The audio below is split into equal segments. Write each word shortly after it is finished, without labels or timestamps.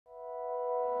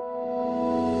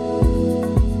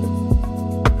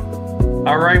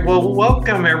All right. Well,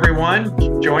 welcome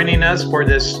everyone joining us for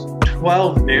this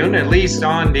 12 noon, at least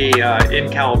on the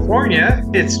in California,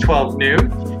 it's 12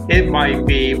 noon. It might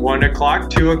be 1 o'clock,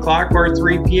 2 o'clock, or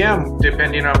 3 p.m.,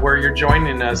 depending on where you're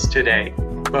joining us today.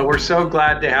 But we're so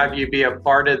glad to have you be a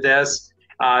part of this.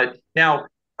 Now,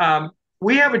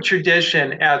 we have a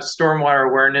tradition at Stormwater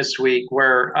Awareness Week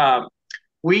where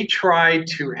we try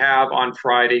to have on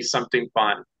Friday something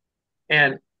fun.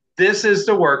 And this is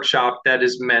the workshop that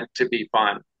is meant to be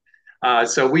fun.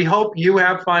 So we hope you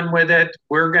have fun with it.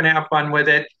 We're going to have fun with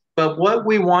it. But what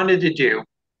we wanted to do,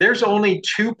 there's only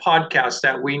two podcasts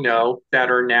that we know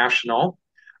that are national,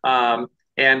 and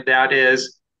that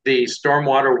is the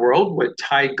Stormwater World with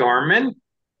Ty Garman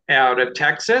out of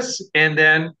Texas, and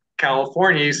then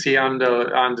California. You see on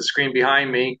the screen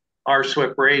behind me, our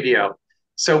SWIP Radio.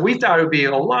 So we thought it would be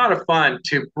a lot of fun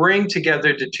to bring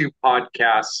together the two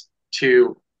podcasts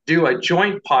to do a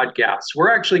joint podcast. We're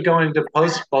actually going to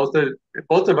post both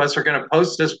of us are going to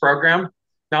post this program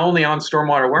not only on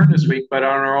Stormwater Awareness Week but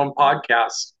on our own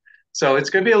podcast. So it's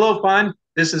going to be a little fun.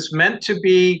 This is meant to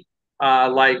be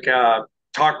like a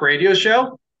talk radio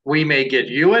show. We may get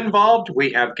you involved.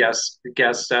 We have guest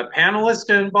panelists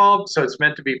involved, so it's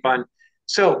meant to be fun.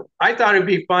 So I thought it'd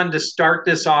be fun to start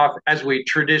this off as we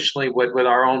traditionally would with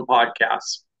our own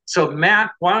podcast. So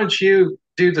Matt, why don't you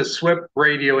do the SWIP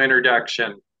radio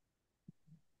introduction?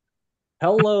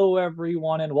 Hello,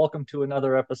 everyone, and welcome to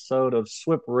another episode of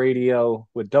SWIP Radio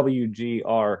with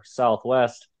WGR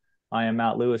Southwest. I am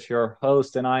Matt Lewis, your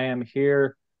host, and I am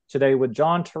here today with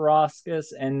John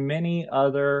Taraskis and many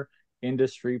other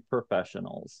industry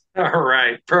professionals. All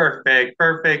right,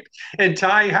 perfect. And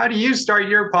Ty, how do you start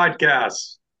your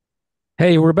podcast?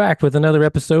 Hey, we're back with another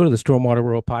episode of the Stormwater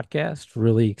World podcast.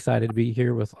 Really excited to be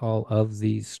here with all of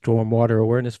the stormwater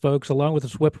awareness folks, along with the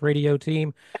SWIP radio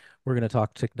team. We're going to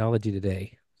talk technology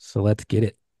today. So let's get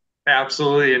it.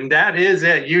 Absolutely. And that is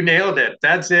it. You nailed it.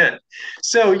 That's it.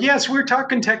 So, yes, we're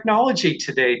talking technology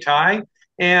today, Ty.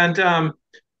 And, and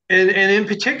in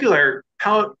particular,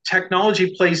 how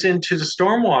technology plays into the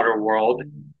stormwater world.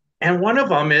 And one of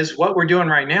them is what we're doing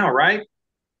right now, right?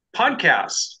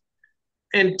 Podcasts.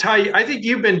 And Ty, I think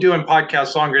you've been doing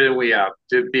podcasts longer than we have,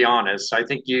 to be honest. I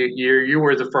think you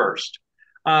were the first.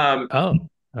 Um, Oh,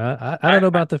 I don't I, know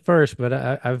about the first, but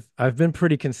I've been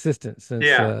pretty consistent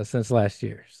yeah, since last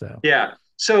year. So yeah.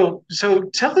 So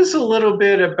tell us a little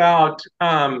bit about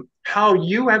how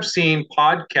you have seen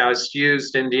podcasts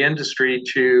used in the industry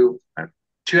to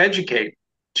educate,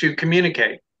 to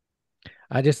communicate.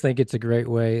 I just think it's a great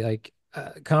way. Like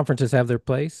conferences have their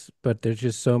place, but there's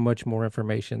just so much more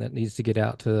information that needs to get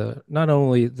out to not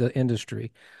only the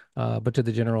industry, but to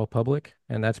the general public.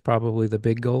 And that's probably the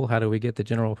big goal. How do we get the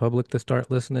general public to start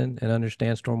listening and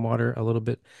understand stormwater a little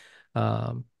bit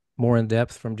more in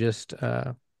depth from just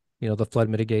the flood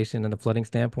mitigation and the flooding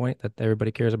standpoint that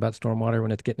everybody cares about stormwater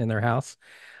when it's getting in their house.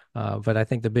 But I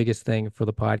think the biggest thing for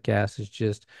the podcast is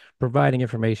just providing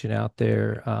information out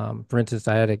there. For instance,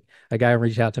 I had a guy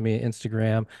reach out to me on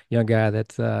Instagram, young guy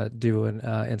that's doing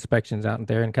inspections out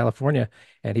there in California,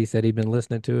 and he said he'd been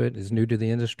listening to it, is new to the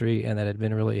industry, and that had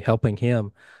been really helping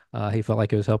him. He felt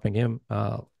like it was helping him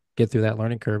get through that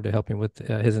learning curve to help him with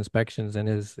his inspections and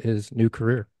his new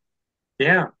career.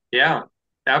 Yeah, yeah,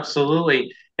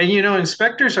 absolutely. And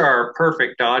inspectors are our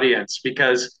perfect audience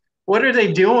because what are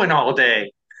they doing all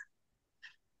day?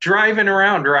 Driving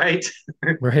around, right?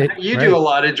 Right, You do a right.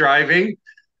 lot of driving.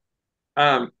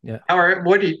 Yeah.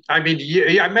 What do you, I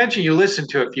mean, I mentioned you listen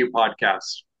to a few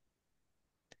podcasts.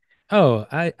 Oh,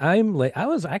 I'm late. I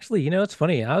was actually, it's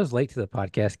funny. I was late to the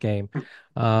podcast game.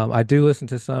 I do listen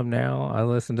to some now. I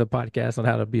listen to podcasts on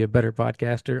how to be a better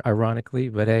podcaster, ironically,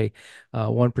 but hey,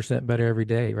 1% better every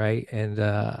day, right? And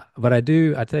but I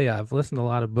tell you, I've listened to a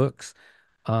lot of books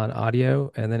on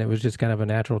audio, and then it was just kind of a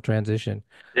natural transition.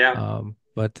 Yeah,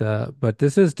 But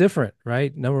this is different,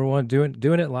 right? Number one, doing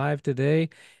it live today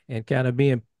and kind of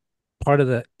being part of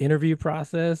the interview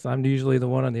process. I'm usually the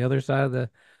one on the other side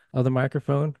of the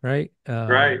microphone, right?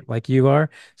 right. Like you are.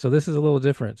 So this is a little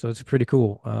different. So it's pretty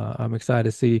cool. I'm excited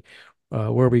to see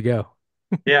where we go.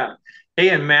 Yeah. Hey,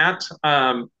 and Matt,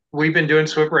 we've been doing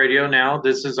SWIP Radio now.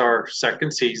 This is our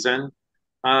second season.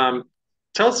 Um,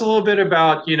 Tell us a little bit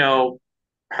about,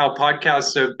 how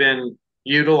podcasts have been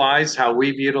utilized, how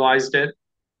we've utilized it.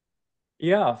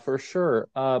 Yeah, for sure.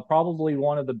 Probably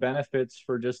one of the benefits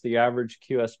for just the average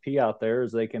QSP out there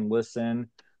is they can listen,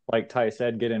 like Ty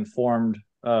said, get informed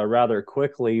rather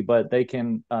quickly, but they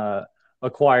can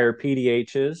acquire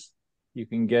PDHs. You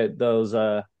can get those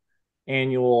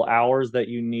annual hours that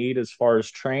you need as far as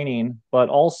training, but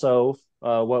also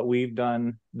what we've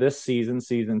done this season,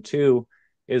 season two,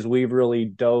 is we've really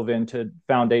dove into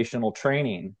foundational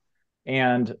training.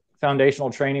 And foundational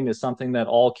training is something that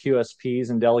all QSPs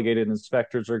and delegated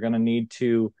inspectors are going to need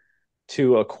to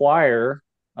acquire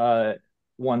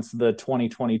once the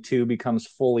 2022 becomes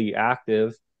fully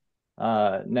active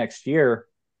next year.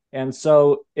 And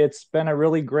so it's been a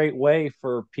really great way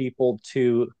for people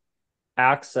to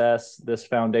access this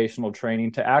foundational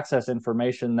training, to access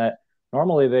information that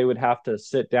normally they would have to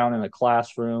sit down in a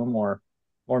classroom or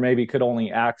maybe could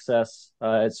only access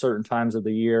at certain times of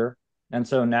the year. And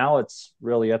so now it's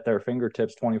really at their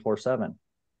fingertips 24/7.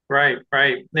 Right,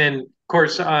 right. And of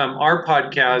course, our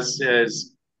podcast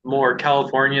is more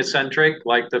California centric.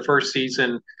 Like the first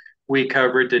season, we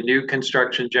covered the new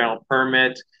construction general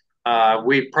permit.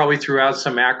 We probably threw out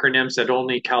some acronyms that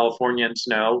only Californians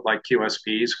know, like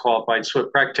QSPs, qualified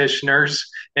SWIP practitioners,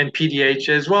 and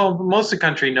PDHs. Well, most of the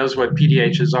country knows what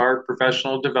PDHs are,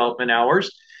 professional development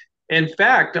hours. In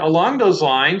fact, along those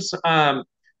lines,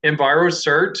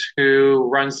 EnviroCert, who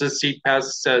runs the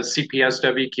CPS,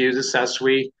 CPSWQs, the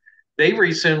SESWI, they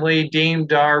recently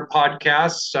deemed our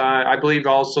podcasts, I believe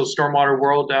also Stormwater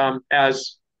World,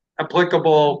 as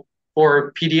applicable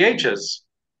for PDHs.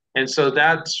 And so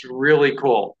that's really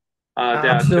cool.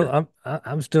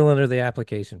 I'm still under the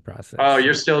application process. Oh,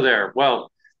 you're still there. Well,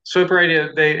 SWIP Radio,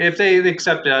 if they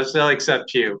accept us, they'll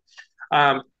accept you.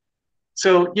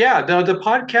 So yeah, the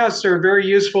podcasts are very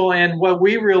useful. And what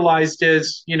we realized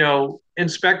is,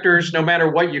 inspectors, no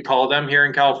matter what you call them, here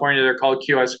in California, they're called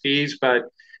QSPs, but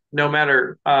no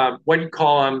matter what you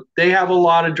call them, they have a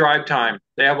lot of drive time.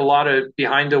 They have a lot of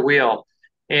behind the wheel,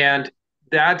 and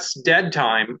that's dead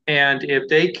time. And if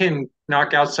they can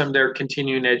knock out some of their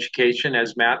continuing education,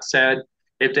 as Matt said,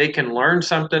 if they can learn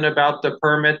something about the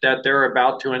permit that they're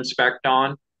about to inspect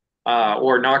on,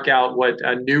 or knock out what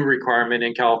a new requirement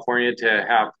in California to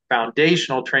have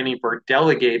foundational training for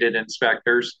delegated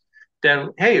inspectors,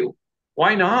 then hey,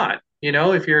 why not?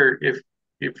 If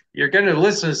you're going to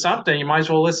listen to something, you might as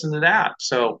well listen to that.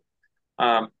 So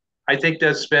I think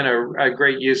that's been a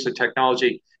great use of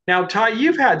technology. Now, Ty,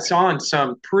 you've had on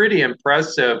some pretty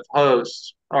impressive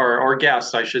hosts or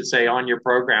guests, I should say, on your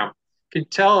program. Could you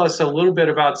tell us a little bit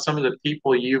about some of the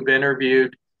people you've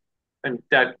interviewed and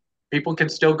that people can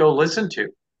still go listen to?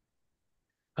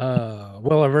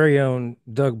 Well, our very own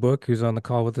Doug Book, who's on the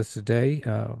call with us today,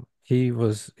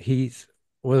 he's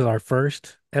was our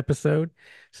first episode,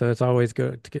 so it's always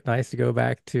nice to go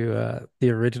back to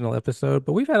the original episode.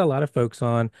 But we've had a lot of folks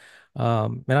on,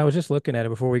 and I was just looking at it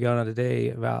before we got on today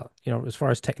about as far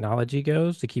as technology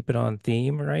goes, to keep it on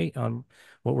theme, right, on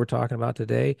what we're talking about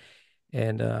today,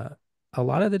 and a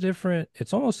lot of the different.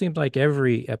 It almost seems like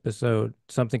every episode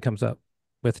something comes up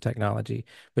with technology.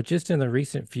 But just in the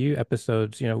recent few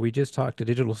episodes, we just talked to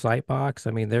Digital Sightbox.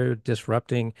 I mean, they're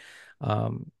disrupting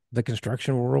the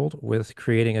construction world with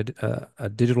creating a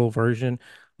digital version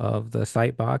of the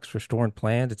Sightbox for storing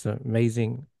plans. It's an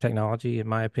amazing technology, in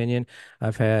my opinion.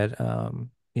 I've had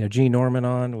Gene Norman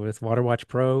on with WaterWatch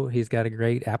Pro. He's got a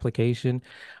great application.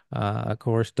 Of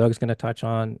course, Doug's going to touch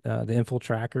on the infil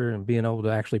tracker and being able to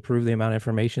actually prove the amount of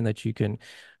information that you can,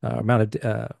 amount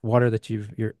of water that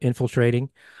you're infiltrating,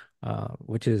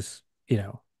 which is,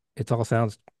 it all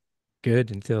sounds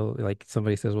good until like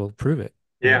somebody says, well, prove it.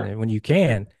 Yeah. And when you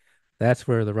can, that's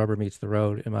where the rubber meets the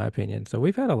road, in my opinion. So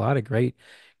we've had a lot of great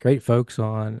folks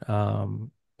on.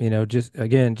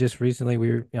 Just recently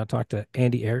we talked to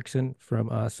Andy Erickson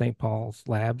from St. Paul's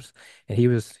Labs, and he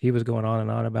was going on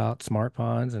and on about smart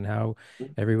ponds and how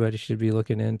everybody should be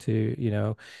looking into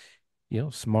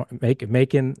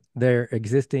making their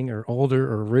existing or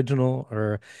older or original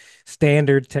or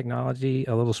standard technology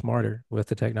a little smarter with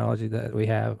the technology that we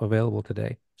have available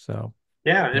today. So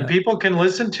yeah, and people can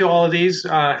listen to all of these.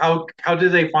 How do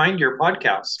they find your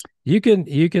podcast? You can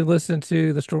listen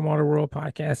to the Stormwater World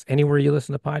podcast anywhere you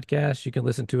listen to podcasts. You can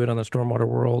listen to it on the Stormwater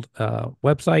World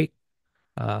website,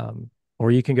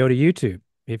 or you can go to YouTube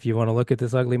if you want to look at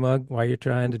this ugly mug while you're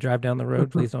trying to drive down the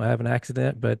road. Please don't have an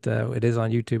accident, but it is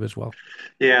on YouTube as well.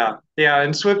 Yeah,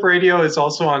 and SWIP Radio is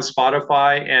also on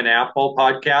Spotify and Apple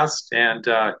Podcast, and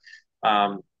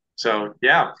so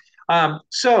yeah.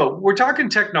 So we're talking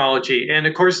technology, and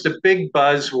of course, the big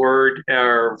buzzword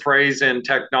or phrase in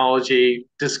technology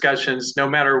discussions, no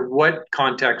matter what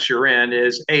context you're in,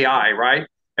 is AI, right?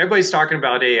 Everybody's talking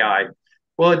about AI.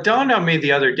 Well, it dawned on me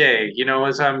the other day,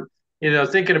 as I'm,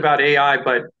 thinking about AI,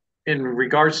 but in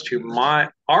regards to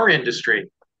our industry,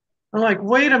 I'm like,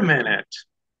 wait a minute,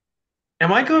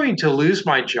 am I going to lose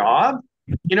my job?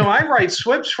 I write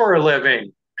SWIPs for a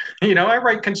living. I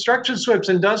write construction SWIPs,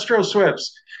 industrial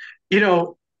SWIPs.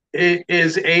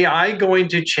 Is AI going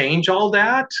to change all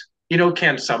that?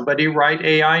 can somebody write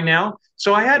AI now?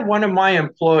 So I had one of my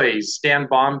employees, Dan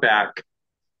Bomback,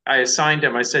 I assigned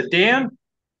him. I said, Dan,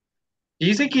 do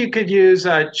you think you could use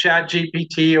Chat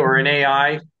GPT or an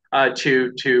AI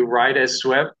to write a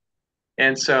SWIP?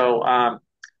 And so I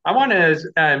want to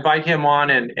invite him on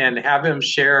and have him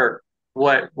share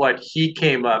what he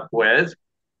came up with.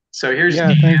 So here's Yeah,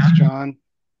 Dan. thanks, John.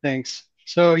 Thanks.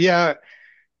 So yeah,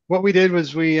 what we did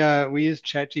was we used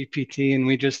ChatGPT and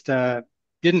we just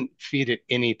didn't feed it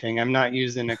anything. I'm not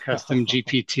using a custom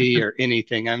GPT or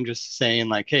anything. I'm just saying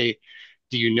like, hey,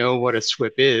 do you know what a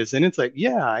SWIP is? And it's like,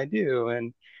 yeah, I do.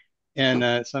 And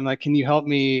so I'm like, can you help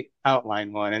me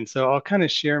outline one? And so I'll kind of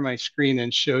share my screen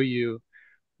and show you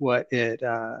what it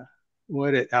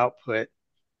output,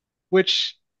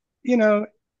 which, you know,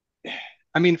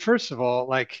 I mean, first of all,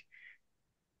 like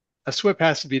a SWIP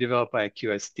has to be developed by a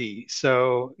QSD.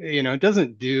 So, it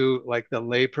doesn't do like the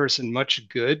layperson much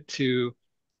good to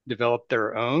develop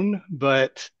their own,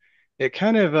 but it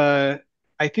kind of,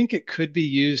 I think it could be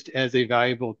used as a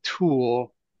valuable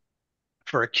tool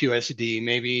for a QSD,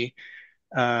 maybe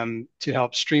to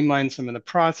help streamline some of the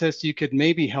process. You could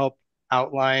maybe help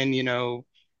outline,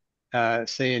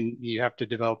 saying you have to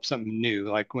develop something new,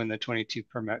 like when the 22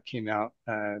 permit came out,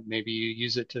 maybe you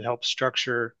use it to help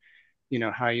structure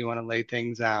how you want to lay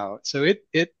things out. So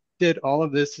it did all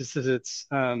of this. This is its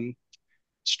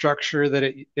structure that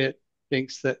it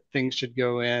thinks that things should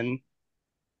go in,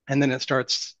 and then it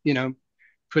starts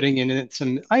putting in it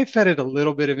some. I fed it a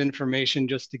little bit of information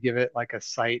just to give it like a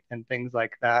site and things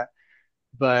like that,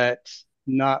 but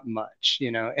not much.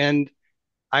 And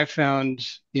I found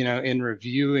in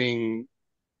reviewing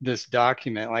this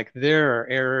document, like there are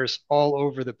errors all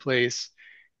over the place,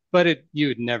 but you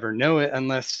would never know it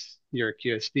unless you're a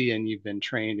QSD and you've been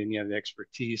trained and you have the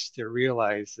expertise to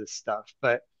realize this stuff.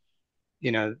 But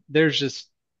there's just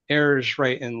errors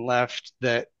right and left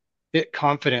that it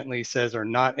confidently says are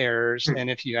not errors. And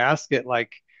if you ask it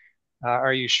like,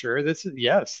 are you sure this is,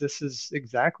 yes, this is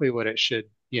exactly what it should,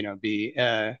 be.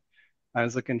 I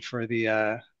was looking for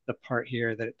the part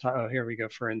here that oh, here we go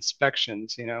for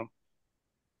inspections,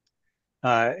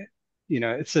 uh,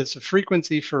 it says a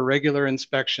frequency for regular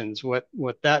inspections. What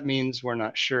that means, we're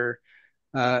not sure.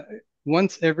 Uh,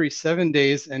 Once every 7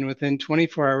 days and within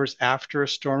 24 hours after a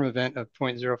storm event of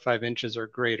 0.05 inches or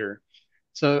greater.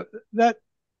 So that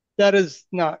is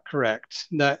not correct.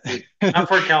 That Not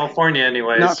for California, not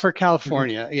anyways. for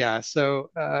California. Yeah. So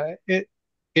it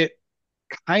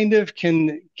kind of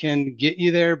can get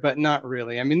you there, but not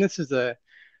really. I mean, this is a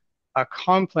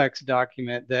complex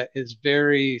document that is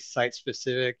very site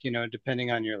specific,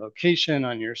 depending on your location,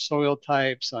 on your soil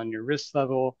types, on your risk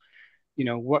level,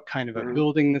 what kind of a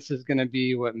building this is going to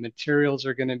be, what materials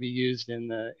are going to be used in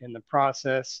the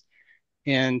process.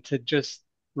 And to just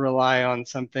rely on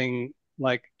something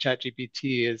like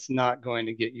ChatGPT is not going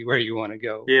to get you where you want to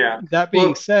go. Yeah. That being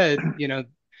Well, said,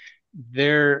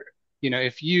 there,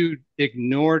 if you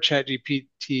ignore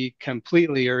ChatGPT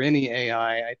completely or any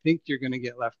AI, I think you're going to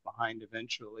get left behind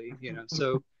eventually,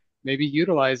 so maybe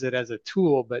utilize it as a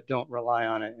tool, but don't rely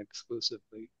on it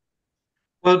exclusively.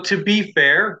 well, to be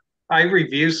fair, I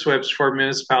review SWIPs for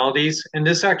municipalities, and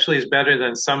this actually is better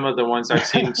than some of the ones I've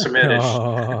seen submitted.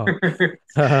 Oh,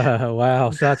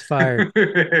 wow. Shots fired.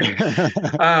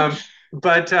 um,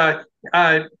 but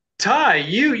Ty,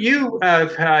 you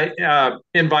have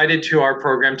invited to our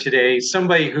program today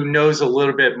somebody who knows a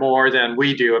little bit more than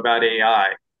we do about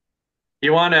AI.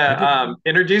 You want I to did.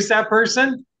 introduce that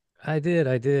person? I did.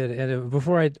 And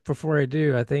before I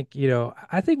do, I think,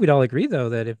 I think we'd all agree though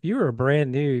that if you were a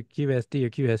brand new QSD or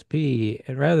QSP,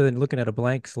 and rather than looking at a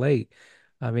blank slate,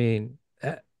 I mean,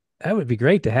 that would be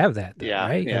great to have that though, Yeah,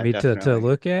 right? I yeah, mean, to definitely.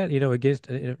 look at, against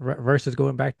versus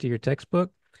going back to your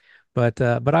textbook. But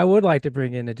I would like to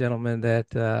bring in a gentleman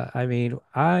that I mean,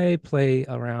 I play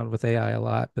around with AI a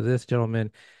lot, but this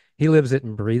gentleman, he lives it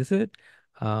and breathes it.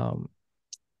 Um,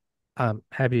 I'm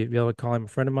happy to be able to call him a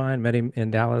friend of mine. Met him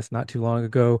in Dallas not too long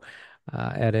ago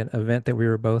at an event that we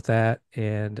were both at.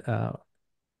 And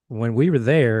when we were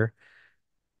there,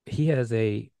 he has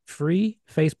a free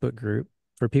Facebook group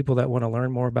for people that want to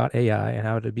learn more about AI and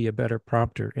how to be a better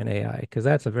prompter in AI, because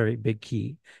that's a very big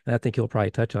key. And I think he'll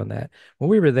probably touch on that. When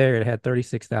we were there, it had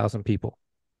 36,000 people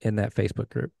in that Facebook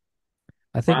group.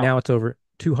 I think Wow. now it's over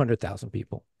 200,000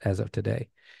 people as of today.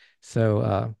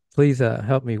 So please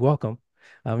help me welcome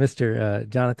Mr.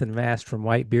 Jonathan Mast from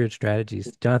Whitebeard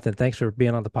Strategies. Jonathan, thanks for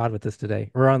being on the pod with us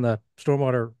today. We're on the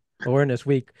Stormwater Awareness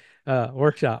Week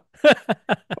workshop.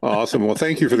 Awesome. Well,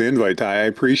 thank you for the invite, Ty. I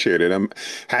appreciate it. I'm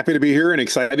happy to be here and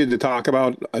excited to talk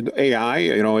about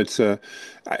AI.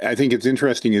 I think it's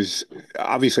interesting is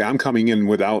obviously I'm coming in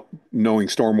without knowing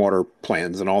stormwater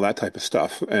plans and all that type of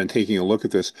stuff and taking a look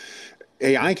at this.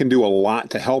 AI can do a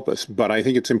lot to help us, but I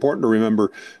think it's important to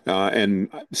remember, and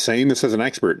saying this as an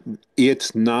expert,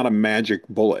 it's not a magic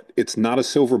bullet. It's not a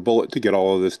silver bullet to get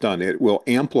all of this done. It will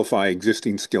amplify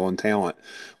existing skill and talent,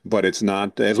 but it's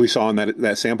not, as we saw in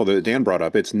that sample that Dan brought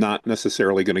up, it's not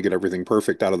necessarily going to get everything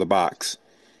perfect out of the box.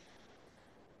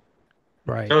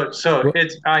 Right. So Well,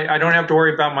 I don't have to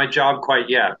worry about my job quite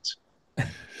yet.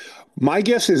 My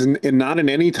guess is not in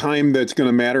any time that's going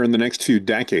to matter in the next few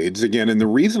decades. Again, and the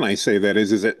reason I say that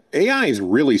is that AI is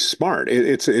really smart.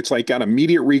 It's like got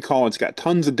immediate recall. It's got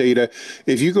tons of data.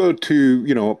 If you go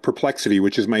to, Perplexity,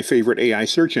 which is my favorite AI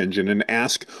search engine, and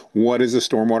ask what is a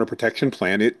stormwater protection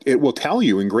plan, it will tell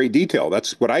you in great detail.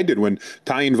 That's what I did when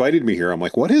Ty invited me here. I'm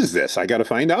like, what is this? I got to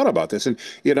find out about this. And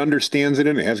it understands it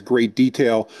and it has great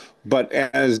detail. But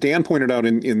as Dan pointed out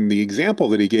in the example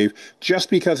that he gave,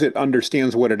 just because it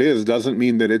understands what it is doesn't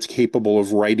mean that it's capable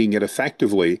of writing it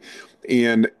effectively.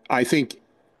 And I think,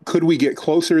 could we get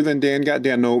closer than Dan got?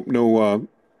 Dan, no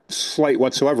slight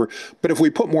whatsoever. But if we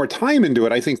put more time into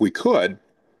it, I think we could.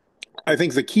 I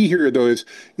think the key here, though, is,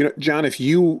 John, if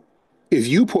you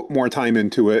put more time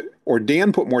into it, or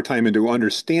Dan put more time into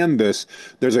understand this,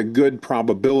 there's a good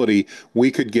probability we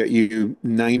could get you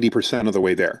 90% of the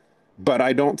way there. But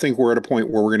I don't think we're at a point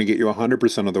where we're going to get you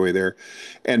 100% of the way there.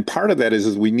 And part of that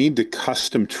is we need to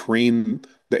custom train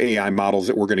the AI models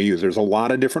that we're going to use. There's a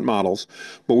lot of different models,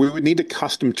 but we would need to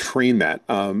custom train that.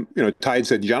 Tide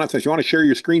said, Jonathan, if you want to share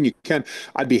your screen, you can.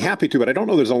 I'd be happy to, but I don't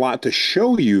know there's a lot to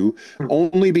show you,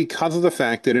 only because of the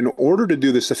fact that in order to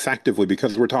do this effectively,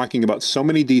 because we're talking about so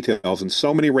many details and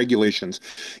so many regulations,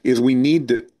 is we need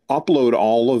to upload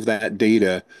all of that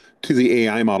data to the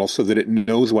AI model so that it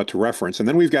knows what to reference. And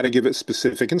then we've got to give it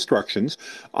specific instructions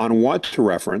on what to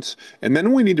reference. And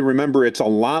then we need to remember it's a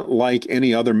lot like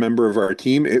any other member of our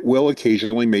team. It will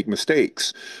occasionally make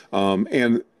mistakes.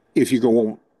 And if you go,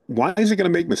 well, why is it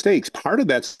going to make mistakes? Part of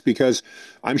that's because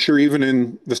I'm sure even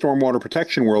in the stormwater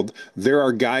protection world, there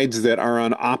are guides that are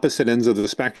on opposite ends of the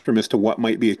spectrum as to what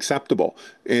might be acceptable.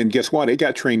 And guess what? It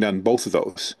got trained on both of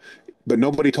those, but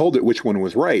nobody told it which one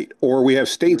was right. Or we have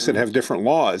states that have different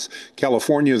laws.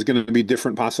 California is going to be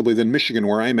different possibly than Michigan,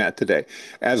 where I'm at today.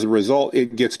 As a result,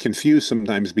 it gets confused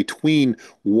sometimes between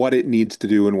what it needs to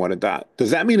do and what it not.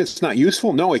 Does that mean it's not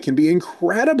useful? No, it can be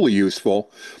incredibly useful,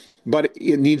 but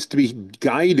it needs to be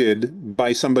guided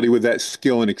by somebody with that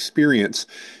skill and experience.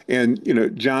 And,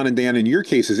 John and Dan, in your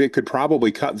cases, it could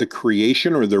probably cut the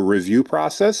creation or the review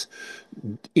process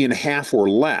in half or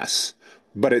less.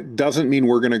 But it doesn't mean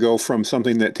we're going to go from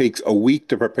something that takes a week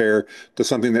to prepare to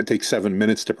something that takes 7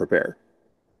 minutes to prepare.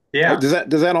 Yeah, Does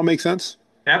that all make sense?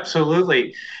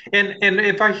 absolutely. And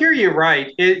if I hear you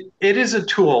right, it is a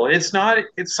tool. It's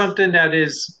something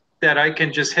that I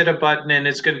can just hit a button and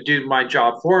it's going to do my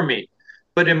job for me.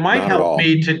 But it might Not at help all.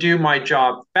 me to do my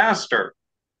job faster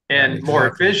right, and more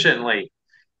exactly. efficiently.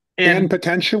 And And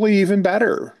potentially even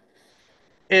better.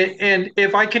 and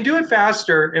if I can do it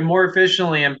faster and more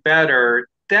efficiently and better,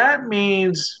 that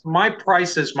means my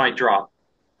prices might drop.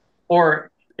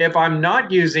 Or if I'm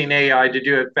not using AI to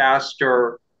do it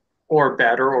faster or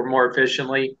better or more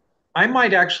efficiently, I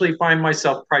might actually find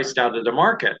myself priced out of the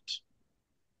market.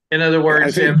 In other I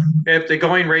words, if think if the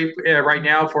going rate right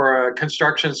now for a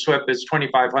construction SWIP is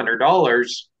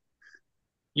 $2,500,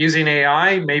 using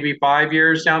AI maybe 5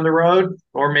 years down the road,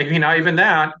 or maybe not even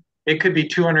that, it could be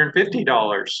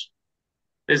 $250.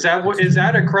 That's Is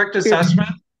that a correct it, assessment?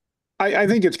 I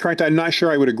think it's correct. I'm not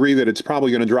sure I would agree that it's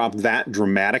probably going to drop that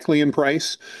dramatically in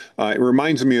price. It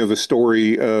reminds me of a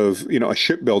story of, a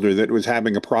shipbuilder that was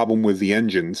having a problem with the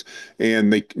engines,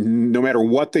 and no matter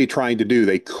what they tried to do,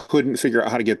 they couldn't figure out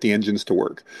how to get the engines to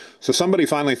work. So somebody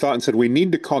finally thought and said, we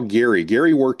need to call Gary.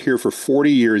 Gary worked here for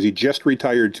 40 years. He just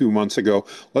retired 2 months ago.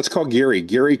 Let's call Gary.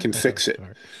 Gary can how to fix it.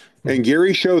 start. And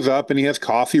Gary shows up and he has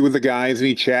coffee with the guys and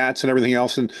he chats and everything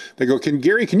else. And they go, can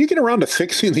you get around to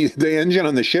fixing the engine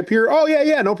on the ship here? Oh yeah,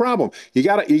 yeah, no problem. You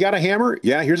got a hammer?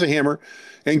 Yeah, here's a hammer.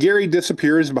 And Gary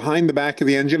disappears behind the back of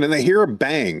the engine and they hear a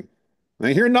bang. And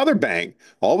they hear another bang.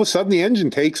 All of a sudden the engine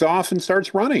takes off and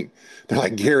starts running. They're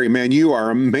like, Gary, man, you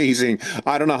are amazing.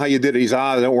 I don't know how you did it. He's,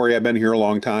 don't worry, I've been here a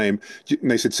long time.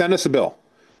 And they said, send us a bill.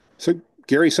 So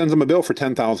Gary sends them a bill for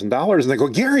 $10,000 and they go,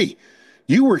 Gary,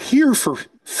 you were here for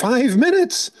 5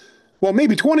 minutes. Well,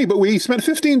 maybe 20, but we spent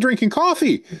 15 drinking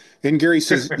coffee. And Gary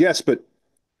says, yes, but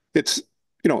it's,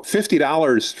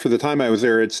 $50 for the time I was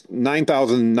there. It's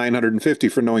 9,950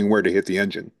 for knowing where to hit the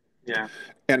engine. Yeah.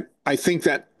 And I think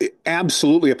that it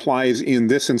absolutely applies in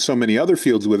this and so many other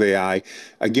fields with AI.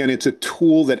 Again, it's a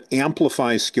tool that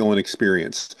amplifies skill and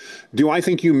experience. Do I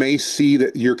think you may see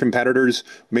that your competitors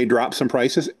may drop some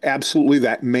prices? Absolutely,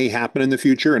 that may happen in the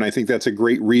future. And I think that's a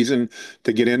great reason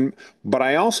to get in. But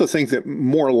I also think that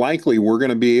more likely we're going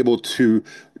to be able to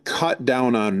cut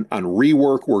down on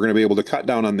rework. We're going to be able to cut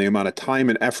down on the amount of time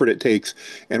and effort it takes,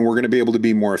 and we're going to be able to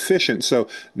be more efficient. So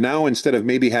now instead of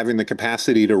maybe having the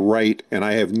capacity to write, and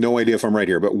I have no idea if I'm right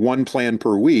here, but one plan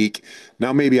per week,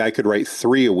 now maybe I could write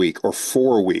 3 a week or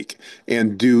 4 a week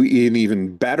and do an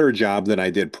even better job than I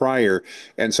did prior.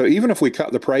 And so even if we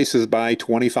cut the prices by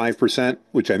 25%,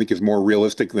 which I think is more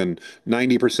realistic than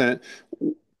 90%,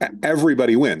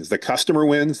 everybody wins. The customer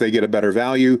wins, they get a better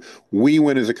value. We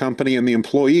win as a company, and the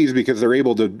employees, because they're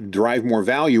able to drive more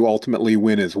value, ultimately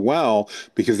win as well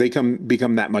because they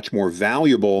become that much more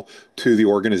valuable to the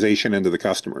organization and to the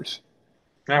customers.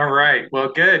 All right. Well,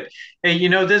 good. Hey,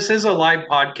 this is a live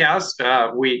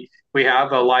podcast. We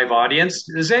have a live audience.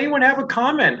 Does anyone have a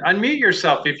comment? Unmute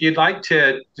yourself if you'd like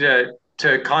to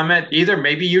comment. Either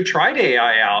maybe you tried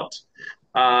AI out.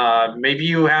 Maybe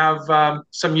you have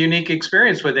some unique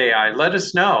experience with AI. Let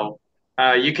us know.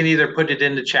 You can either put it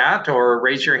in the chat or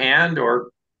raise your hand or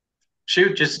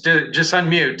shoot, just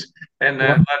unmute and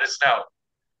Well, let us know.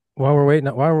 while we're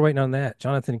waiting on that,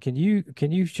 Jonathan, can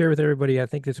you share with everybody? I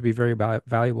think this would be very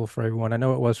valuable for everyone. I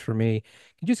know it was for me.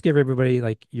 Can you just give everybody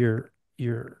like your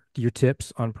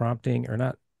tips on prompting or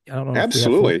not? I don't know if we have full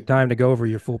Absolutely. time to go over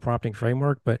your full prompting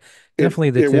framework, but It definitely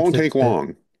the it tips won't take that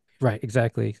long. right,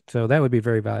 exactly. So that would be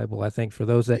very valuable, I think, for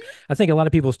those that I think a lot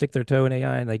of people stick their toe in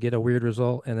AI and they get a weird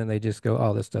result and then they just go,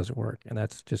 "Oh, this doesn't work," and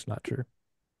that's just not true.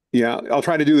 Yeah, I'll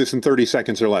try to do this in 30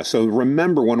 seconds or less. So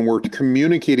remember, when we're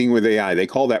communicating with AI, they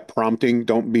call that prompting.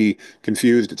 Don't be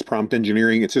confused. It's prompt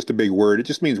engineering. It's just a big word. It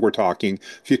just means we're talking.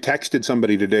 If you texted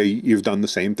somebody today, you've done the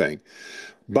same thing.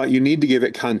 But you need to give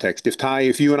it context.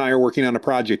 If you and I are working on a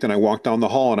project and I walk down the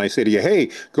hall and I say to you, hey,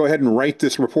 go ahead and write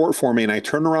this report for me, and I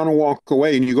turn around and walk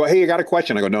away and you go, hey, I got a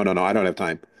question. I go, no, no, no, I don't have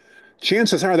time.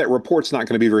 Chances are that report's not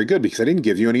going to be very good because I didn't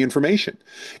give you any information.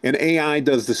 And AI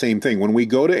does the same thing. When we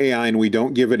go to AI and we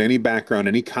don't give it any background,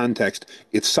 any context,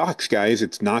 it sucks, guys.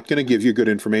 It's not going to give you good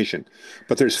information.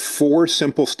 But there's 4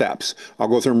 simple steps. I'll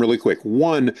go through them really quick.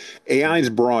 One, AI is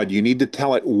broad. You need to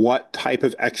tell it what type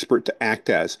of expert to act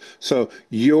as. So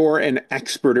you're an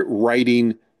expert at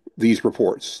writing these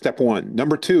reports. Step 1.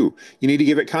 Number 2, you need to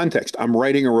give it context. I'm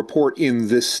writing a report in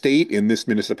this state, in this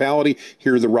municipality.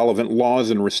 Here are the relevant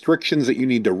laws and restrictions that you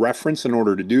need to reference in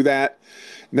order to do that.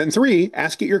 And then 3,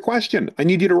 ask it your question. I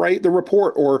need you to write the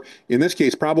report, or in this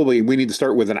case, probably we need to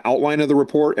start with an outline of the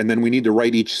report, and then we need to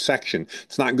write each section.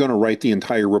 It's not going to write the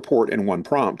entire report in one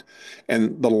prompt.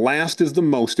 And the last is the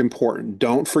most important.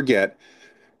 Don't forget,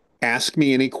 ask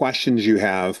me any questions you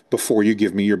have before you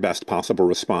give me your best possible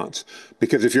response.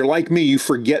 Because if you're like me, you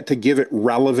forget to give it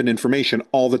relevant information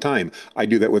all the time. I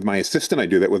do that with my assistant. I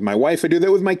do that with my wife. I do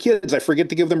that with my kids. I forget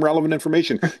to give them relevant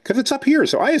information because it's up here.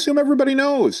 So I assume everybody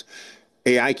knows.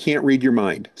 AI can't read your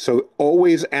mind. So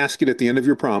always ask it at the end of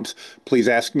your prompts, please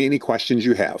ask me any questions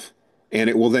you have. And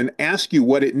it will then ask you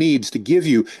what it needs to give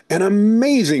you an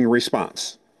amazing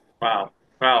response. Wow.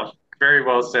 Wow. Very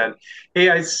well said. Hey,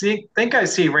 think I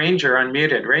see Ranger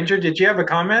unmuted. Ranger, did you have a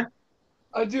comment?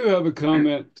 I do have a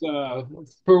comment.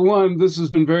 For one, this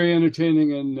has been very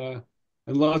entertaining and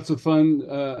lots of fun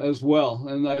as well.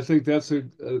 And I think that's a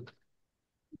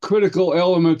critical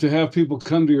element to have people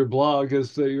come to your blog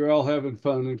is that you're all having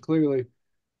fun. And clearly,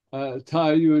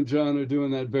 Ty, you and John are doing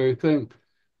that very thing.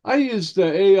 I used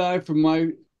AI for my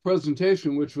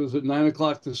presentation, which was at 9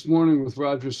 o'clock this morning with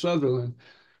Roger Sutherland.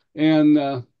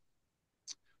 And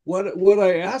what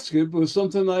I asked it was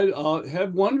something I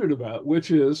had wondered about, which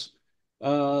is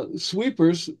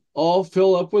sweepers all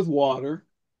fill up with water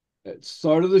at the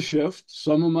start of the shift,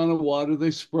 some amount of water.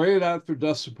 They spray it out for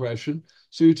dust suppression.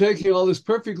 So you're taking all this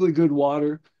perfectly good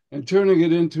water and turning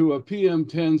it into a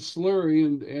PM10 slurry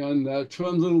and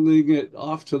trundling it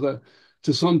off to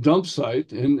some dump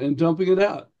site and dumping it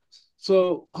out.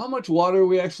 So how much water are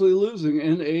we actually losing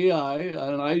in AI?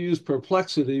 And I use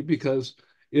Perplexity because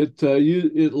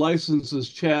it licenses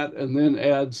chat and then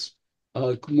adds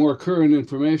more current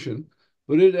information.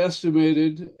 But it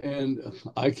estimated, and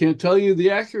I can't tell you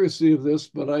the accuracy of this,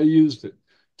 but I used it.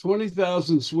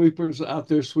 20,000 sweepers out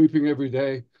there sweeping every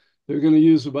day. They're going to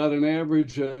use about an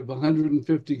average of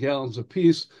 150 gallons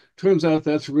apiece. Turns out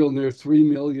that's real near 3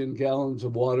 million gallons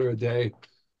of water a day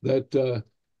that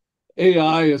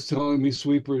AI is telling me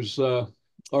sweepers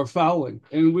are fouling.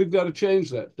 And we've got to change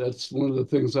that. That's one of the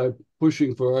things I'm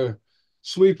pushing for our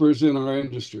sweepers in our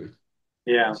industry.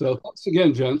 Yeah. So thanks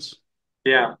again, gents.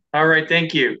 Yeah. All right.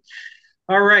 Thank you.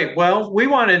 All right. Well, we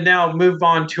want to now move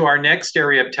on to our next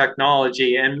area of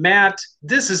technology. And Matt,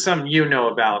 this is something you know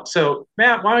about. So,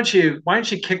 Matt, why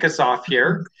don't you kick us off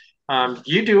here?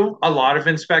 You do a lot of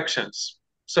inspections.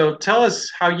 So tell us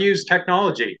how you use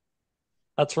technology.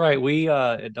 That's right. We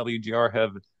at WGR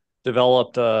have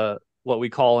developed what we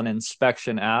call an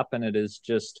inspection app, and it is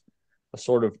just a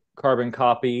sort of carbon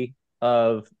copy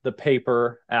of the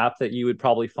paper app that you would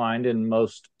probably find in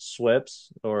most SWPs,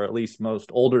 or at least most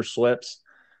older SWPs.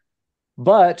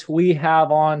 But we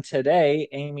have on today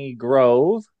Amy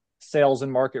Grove, sales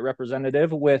and market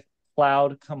representative with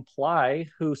Cloud Comply,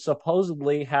 who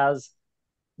supposedly has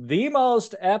the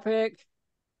most epic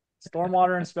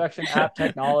stormwater inspection app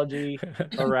technology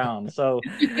around. So,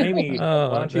 Amy, why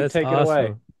Oh, don't you that's take it away?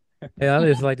 awesome. Hey, I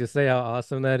just like to say how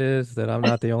awesome that is, that I'm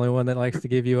not the only one that likes to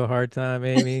give you a hard time,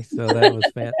 Amy. So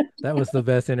that was the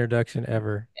best introduction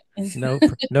ever. No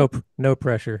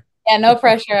pressure. Yeah, no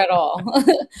pressure at all.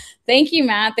 Thank you,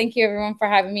 Matt. Thank you, everyone, for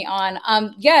having me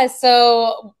on. Yeah,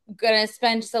 so I'm gonna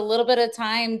spend just a little bit of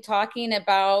time talking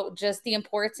about just the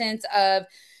importance of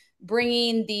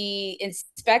bringing the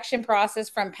inspection process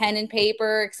from pen and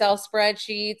paper, Excel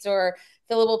spreadsheets, or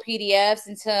fillable PDFs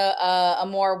into a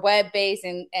more web-based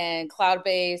and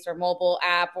cloud-based or mobile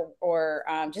app, or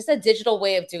just a digital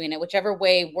way of doing it, whichever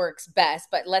way works best.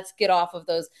 But let's get off of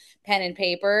those pen and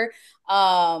paper.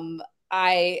 I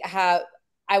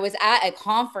was at a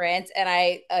conference, and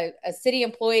a city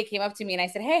employee came up to me and I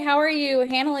said, "Hey, how are you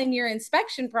handling your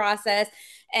inspection process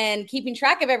and keeping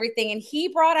track of everything?" And he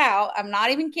brought out, I'm not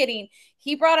even kidding,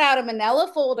 he brought out a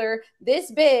manila folder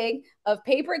this big of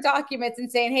paper documents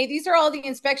and saying, "Hey, these are all the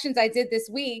inspections I did this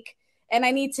week and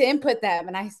I need to input them."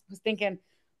 And I was thinking,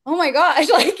 oh my gosh,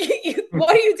 like,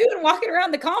 what are you doing walking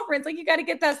around the conference? Like, you got to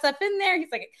get that stuff in there.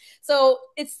 He's like, so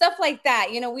it's stuff like that.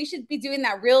 We should be doing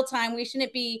that real time. We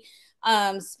shouldn't be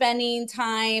spending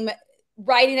time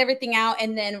writing everything out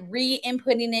and then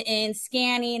re-inputting it in,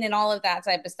 scanning, and all of that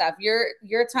type of stuff.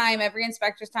 Your time, every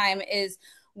inspector's time, is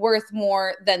worth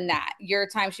more than that. Your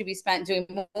time should be spent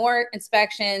doing more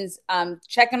inspections,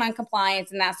 checking on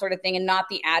compliance and that sort of thing, and not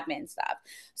the admin stuff.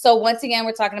 So once again,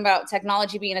 we're talking about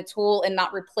technology being a tool and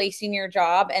not replacing your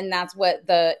job. And that's what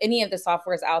any of the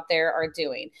softwares out there are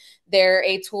doing. They're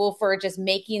a tool for just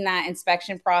making that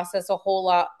inspection process a whole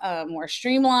lot more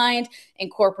streamlined,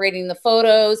 incorporating the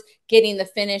photos, getting the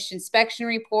finished inspection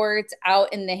reports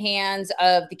out in the hands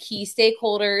of the key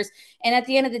stakeholders. And at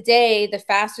the end of the day, the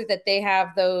faster that they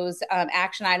have those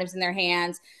action items in their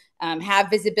hands,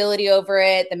 have visibility over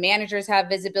it, the managers have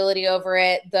visibility over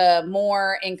it, the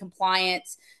more in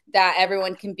compliance that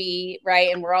everyone can be,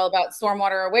 right? And we're all about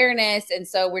stormwater awareness. And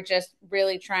so we're just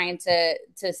really trying to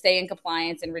stay in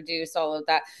compliance and reduce all of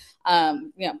that,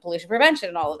 pollution prevention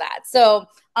and all of that. So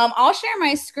I'll share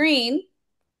my screen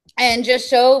and just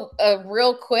show a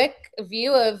real quick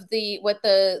view of what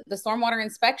the stormwater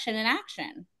inspection in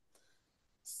action.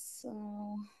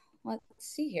 So let's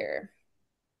see here.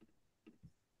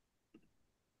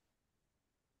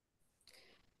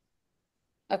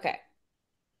 Okay.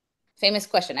 Famous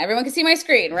question. Everyone can see my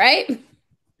screen, right?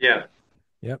 Yeah.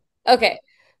 Yep. Okay.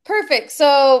 Perfect.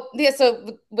 So yeah,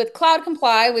 so with Cloud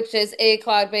Comply, which is a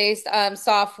cloud-based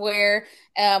software,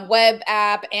 web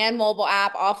app and mobile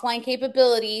app, offline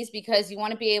capabilities, because you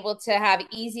want to be able to have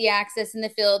easy access in the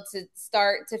field to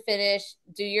start to finish,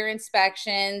 do your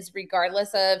inspections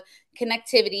regardless of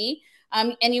connectivity.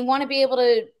 And you want to be able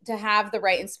to have the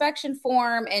right inspection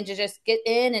form and to just get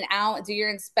in and out, do your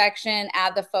inspection,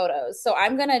 add the photos. So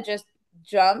I'm going to just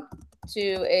jump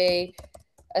to a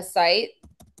site.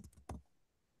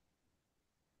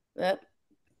 It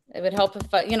would help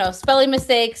if, spelling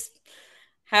mistakes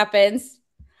happens.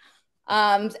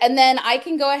 And then I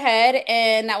can go ahead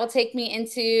and that will take me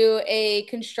into a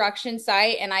construction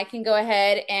site, and I can go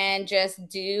ahead and just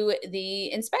do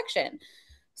the inspection.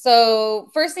 So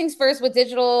first things first, with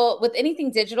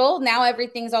anything digital, now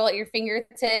everything's all at your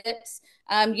fingertips.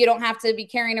 You don't have to be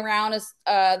carrying around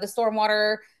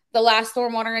the last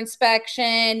stormwater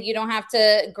inspection. You don't have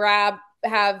to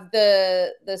have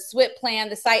the SWPPP plan,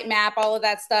 the site map, all of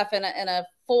that stuff in a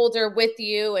folder with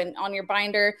you and on your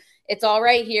binder. It's all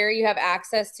right here. You have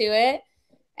access to it.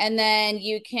 And then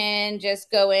you can just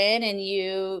go in and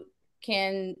you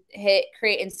can hit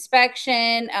create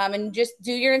inspection and just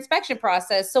do your inspection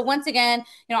process. So once again,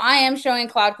 I am showing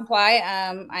Cloud Comply.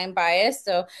 I'm biased,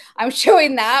 so I'm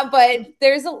showing that, but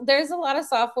there's a lot of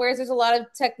softwares, there's a lot of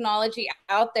technology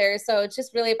out there. So it's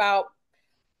just really about,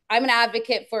 I'm an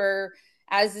advocate for,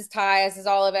 as is Ty, as is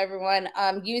all of everyone,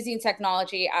 using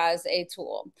technology as a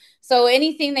tool. So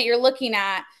anything that you're looking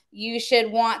at, You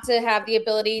should want to have the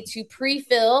ability to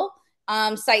pre-fill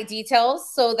site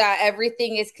details so that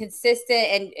everything is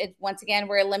consistent. And once again,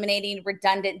 we're eliminating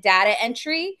redundant data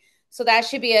entry. So that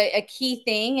should be a key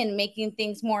thing in making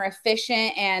things more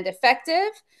efficient and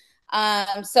effective.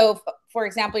 So for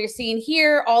example, you're seeing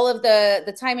here, all of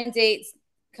the time and dates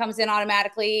comes in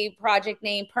automatically, project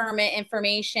name, permit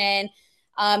information.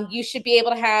 You should be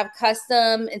able to have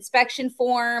custom inspection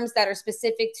forms that are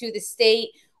specific to the state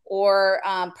or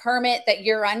permit that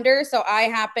you're under. So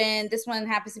this one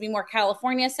happens to be more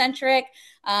California centric,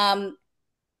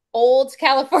 old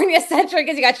California centric,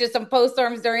 because you got some post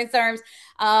storms, during storms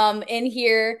in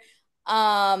here.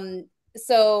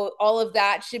 So all of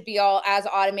that should be all as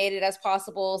automated as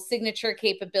possible, signature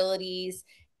capabilities.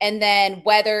 And then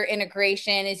weather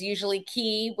integration is usually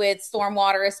key with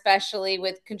stormwater, especially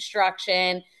with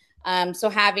construction. So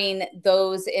having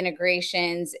those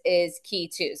integrations is key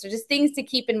too. So just things to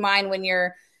keep in mind when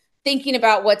you're thinking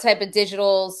about what type of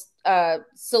digital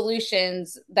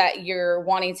solutions that you're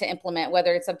wanting to implement,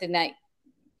 whether it's something that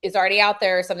is already out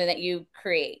there or something that you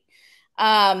create.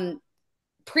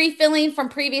 Pre-filling from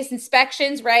previous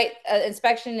inspections, right?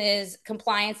 Inspection is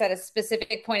compliance at a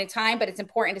specific point in time, but it's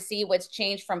important to see what's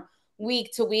changed from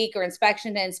week to week or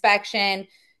inspection to inspection,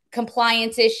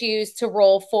 compliance issues to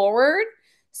roll forward.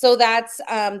 So that's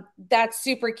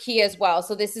super key as well.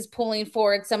 So this is pulling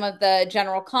forward some of the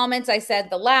general comments I said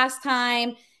the last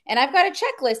time. And I've got a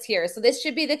checklist here. So this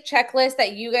should be the checklist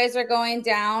that you guys are going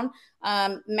down,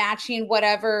 matching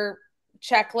whatever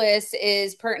checklist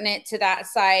is pertinent to that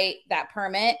site, that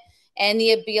permit, and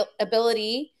the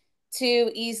ability to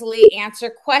easily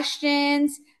answer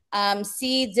questions,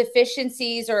 see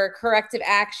deficiencies or corrective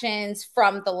actions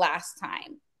from the last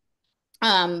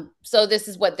time. So this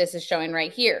is what this is showing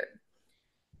right here.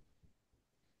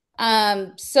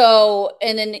 So,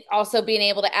 and then also being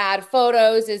able to add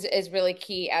photos is really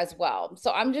key as well.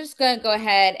 So I'm just going to go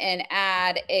ahead and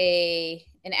add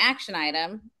an action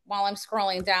item while I'm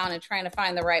scrolling down and trying to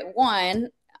find the right one.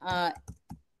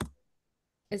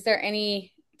 Is there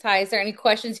any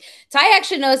questions? Ty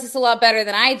actually knows this a lot better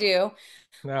than I do.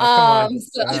 No, come on.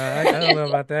 I don't know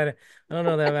about that. I don't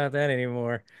know about that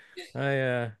anymore.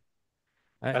 I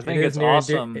think it's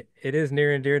awesome. It is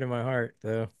near and dear to my heart,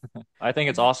 though. I think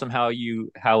it's awesome how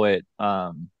it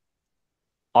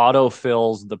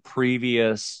autofills the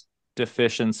previous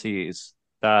deficiencies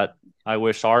that I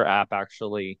wish our app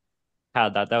actually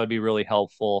had that. That would be really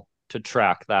helpful to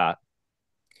track that.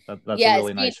 That's a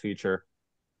really nice feature.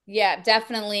 Yeah,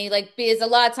 definitely. Like, because a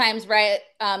lot of times, right,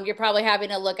 you're probably having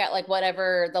to look at like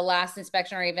whatever the last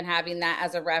inspection or even having that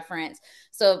as a reference.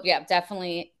 So yeah,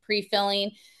 definitely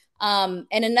pre-filling. And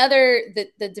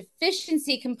the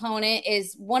deficiency component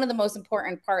is one of the most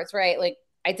important parts, right? Like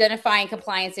identifying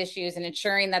compliance issues and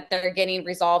ensuring that they're getting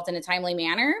resolved in a timely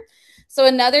manner. So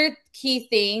another key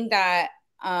thing that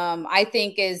I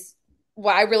think is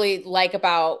what I really like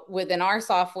about within our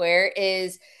software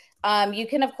is you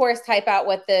can, of course, type out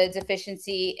what the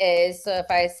deficiency is. So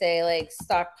if I say like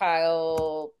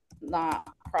stockpile not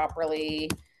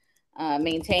properly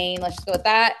maintained, let's just go with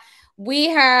that. We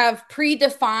have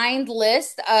predefined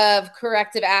list of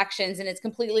corrective actions, and it's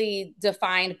completely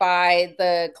defined by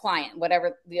the client,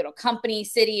 whatever, company,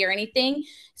 city, or anything.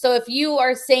 So if you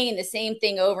are saying the same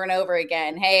thing over and over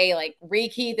again, hey, like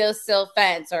rekey this sill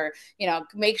fence, or,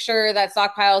 make sure that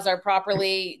stockpiles are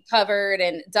properly covered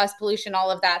and dust pollution, all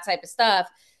of that type of stuff,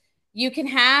 you can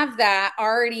have that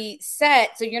already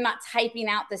set. So you're not typing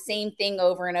out the same thing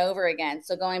over and over again.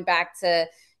 So going back to,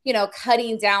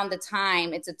 cutting down the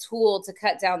time, it's a tool to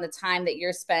cut down the time that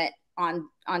you're spent on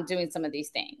doing some of these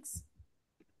things.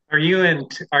 Are you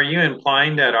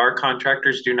implying that our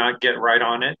contractors do not get right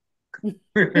on it?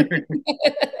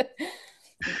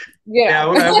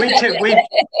 Yeah,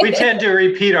 we tend to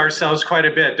repeat ourselves quite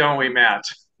a bit, don't we, Matt?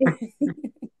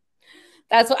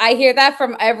 That's what I hear that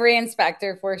from every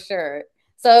inspector for sure.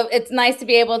 So it's nice to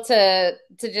be able to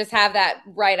just have that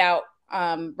right out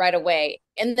right away.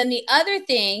 And then the other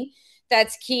thing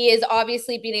that's key is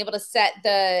obviously being able to set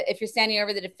if you're sending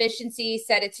over the deficiency,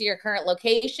 set it to your current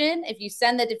location. If you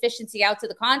send the deficiency out to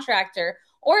the contractor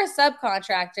or a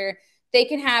subcontractor, they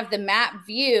can have the map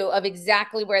view of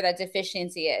exactly where that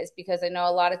deficiency is, because I know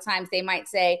a lot of times they might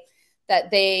say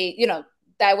that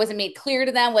that wasn't made clear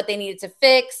to them what they needed to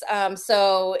fix.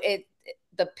 So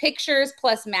the pictures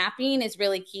plus mapping is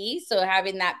really key. So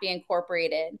having that be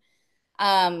incorporated.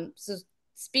 So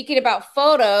speaking about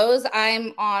photos,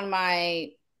 I'm on my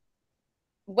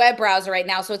web browser right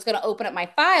now, so it's going to open up my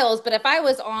files. But if I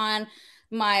was on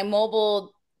my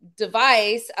mobile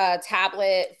device,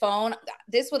 tablet, phone,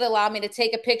 this would allow me to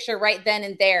take a picture right then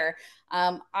and there.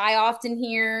 I often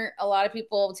hear a lot of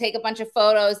people take a bunch of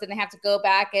photos, then they have to go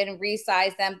back and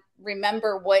resize them,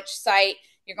 remember which site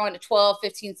you're going to 12,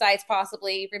 15 sites,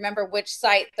 possibly remember which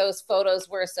site those photos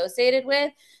were associated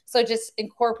with. So just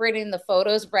incorporating the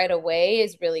photos right away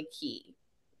is really key.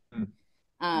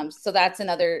 So that's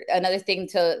another thing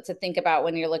to think about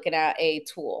when you're looking at a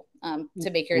tool to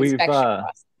make your inspection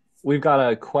process. We've got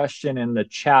a question in the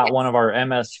chat. Yes. One of our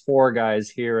MS4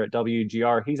 guys here at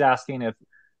WGR, he's asking if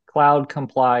Cloud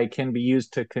Comply can be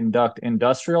used to conduct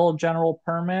industrial general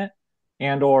permit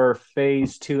and or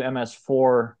phase 2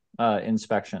 MS4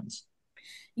 inspections.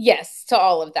 Yes, to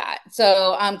all of that.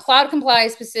 So Cloud Comply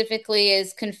specifically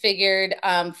is configured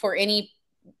for any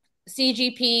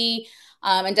CGP,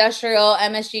 industrial,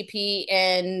 MSGP,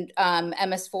 and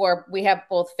MS4. We have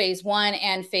both phase 1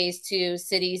 and phase 2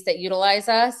 cities that utilize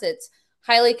us. It's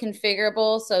highly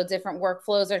configurable, so different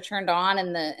workflows are turned on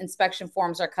and the inspection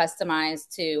forms are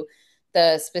customized to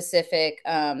the specific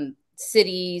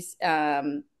cities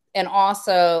and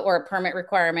also, or permit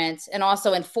requirements, and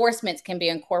also enforcements can be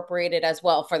incorporated as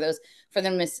well for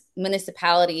the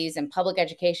municipalities and public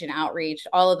education outreach,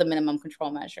 all of the minimum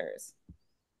control measures.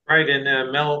 Right,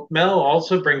 and Mel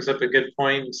also brings up a good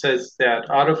point and says that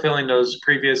autofilling those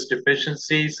previous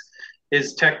deficiencies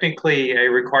is technically a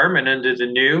requirement under the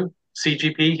new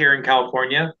CGP here in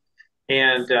California,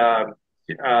 and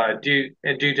due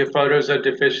to photos of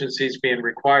deficiencies being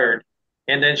required.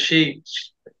 And then she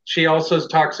also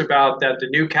talks about that the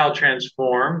new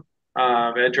CalTransform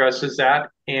addresses that,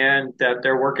 and that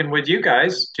they're working with you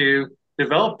guys to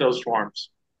develop those forms.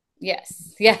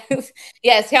 Yes, yes.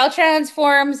 Caltrans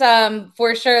forms,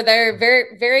 for sure, they're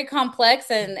very, very complex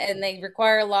and they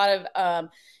require a lot of,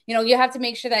 you have to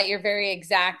make sure that you're very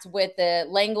exact with the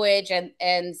language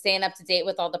and staying up to date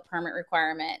with all the permit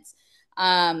requirements.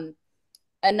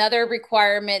 Another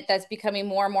requirement that's becoming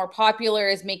more and more popular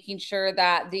is making sure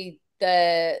that the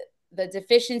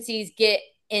deficiencies get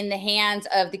in the hands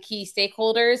of the key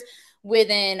stakeholders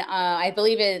within I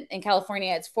believe in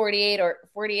California it's 48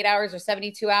 hours or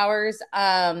 72 hours,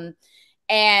 and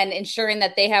ensuring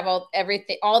that they have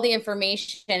all the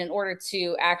information in order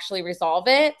to actually resolve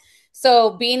it.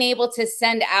 So being able to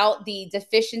send out the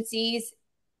deficiencies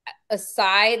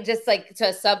aside, just like to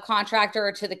a subcontractor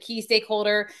or to the key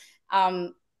stakeholder,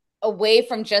 away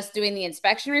from just doing the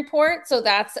inspection report. So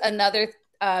that's another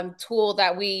tool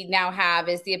that we now have,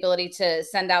 is the ability to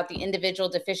send out the individual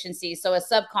deficiencies. So a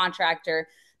subcontractor,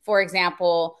 for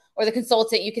example, or the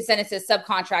consultant, you can send it to a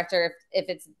subcontractor if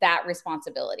it's that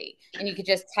responsibility, and you could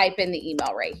just type in the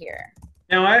email right here.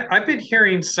 Now, I've been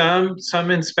hearing some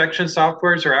inspection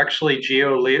softwares are actually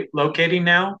geolocating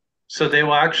now, so they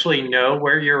will actually know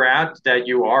where you're at, that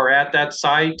you are at that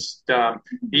site,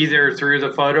 either through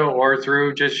the photo or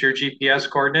through just your GPS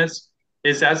coordinates.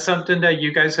 Is that something that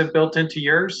you guys have built into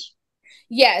yours?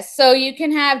 Yes, so you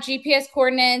can have GPS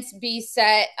coordinates be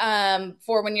set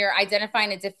for when you're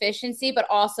identifying a deficiency, but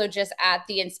also just at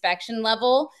the inspection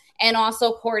level. And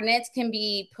also coordinates can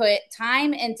be put,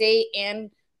 time and date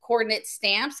and coordinate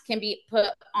stamps can be put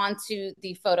onto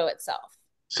the photo itself.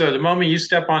 So the moment you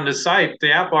step on the site,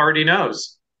 the app already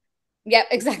knows. Yep,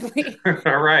 exactly.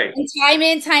 All right. And time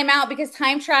in, time out, because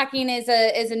time tracking is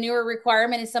a newer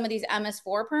requirement in some of these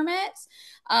MS4 permits.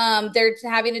 They're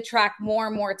having to track more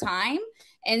and more time.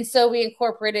 And so we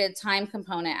incorporated a time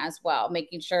component as well,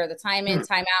 making sure the time in,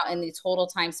 time out, and the total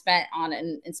time spent on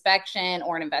an inspection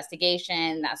or an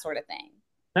investigation, that sort of thing.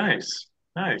 Nice.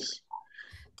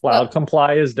 Cloud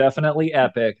Comply is definitely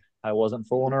epic. I wasn't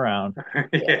fooling around.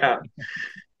 Yeah.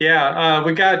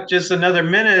 We got just another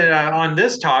minute on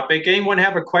this topic. Anyone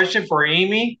have a question for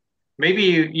Amy?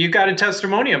 Maybe you got a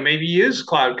testimonial. Maybe you use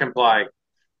Cloud Comply.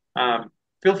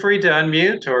 Feel free to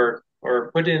unmute or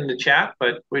put it in the chat,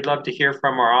 but we'd love to hear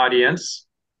from our audience.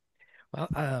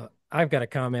 Well, I've got a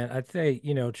comment. I'd say,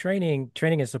 training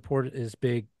and support is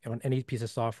big on any piece of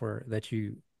software that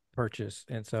you purchase.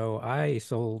 And so I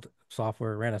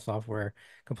ran a software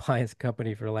compliance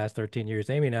company for the last 13 years.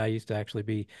 Amy and I used to actually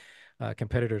be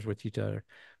competitors with each other,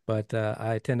 but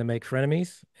I tend to make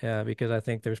frenemies because I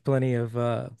think there's plenty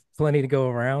to go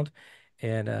around.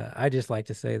 And I just like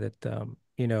to say that,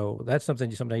 that's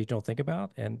something sometimes you don't think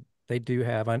about. And they do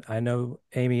have, I know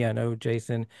Amy, I know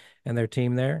Jason and their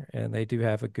team there, and they do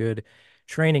have a good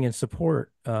training and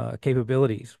support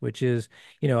capabilities, which is,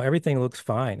 everything looks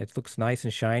fine. It looks nice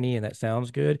and shiny, and that sounds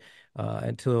good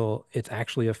until it's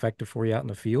actually effective for you out in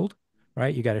the field,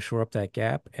 right? You got to shore up that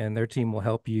gap, and their team will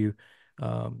help you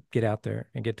get out there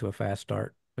and get to a fast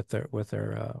start with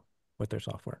their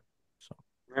software. So.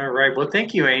 All right. Well,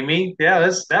 thank you, Amy. Yeah,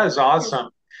 that is awesome.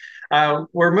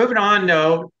 We're moving on,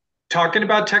 though, talking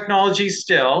about technology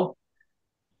still,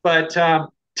 but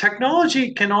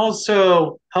technology can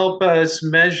also help us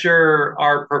measure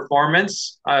our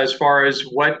performance as far as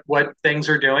what things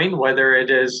are doing, whether it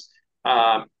is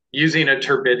using a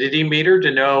turbidity meter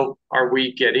to know are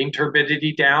we getting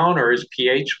turbidity down or is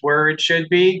pH where it should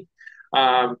be.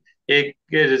 Um, it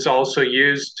is also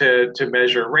used to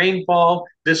measure rainfall.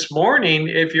 This morning,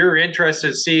 if you're interested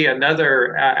to see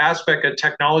another aspect of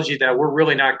technology that we're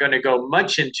really not going to go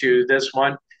much into this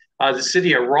one, the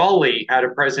city of Raleigh had a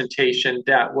presentation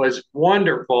that was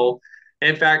wonderful.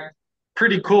 In fact,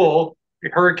 pretty cool.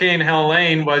 Hurricane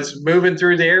Helene was moving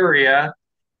through the area,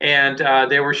 and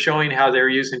they were showing how they're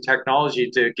using technology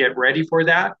to get ready for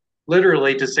that,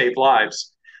 literally to save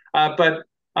lives. But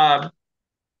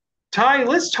Ty,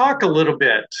 let's talk a little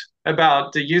bit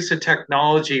about the use of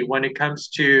technology when it comes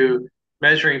to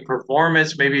measuring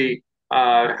performance, maybe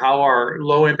how our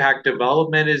low impact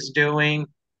development is doing.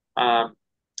 Um,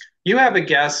 you have a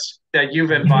guest that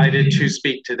you've invited to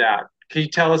speak to that. Can you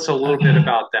tell us a little bit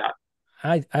about that?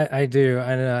 I do,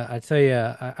 and I tell you,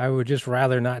 I would just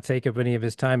rather not take up any of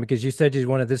his time because you said you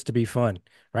wanted this to be fun,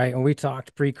 right? And we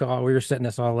talked pre-call, we were setting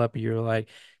this all up, and you were like,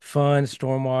 "Fun,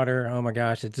 stormwater." Oh my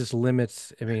gosh, it just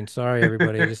limits. I mean, sorry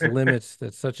everybody, it just limits.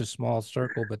 That's such a small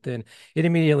circle. But then it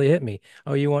immediately hit me.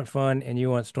 Oh, you want fun and you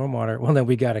want stormwater? Well, then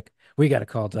we gotta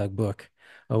call Doug Book.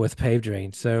 With pave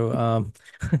drain. So,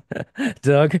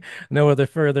 Doug, no other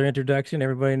further introduction.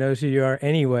 Everybody knows who you are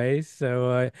anyways.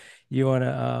 So, you want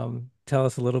to tell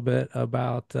us a little bit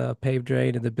about pave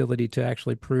drain and the ability to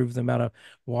actually prove the amount of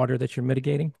water that you're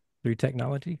mitigating through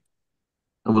technology?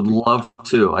 I would love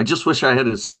to. I just wish I had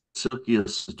as silky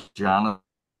as John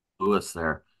Lewis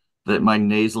there. That my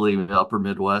nasally upper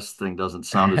Midwest thing doesn't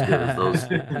sound as good as those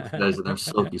guys and their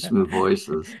silky smooth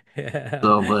voices. Yeah,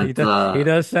 So, he but does. He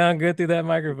does sound good through that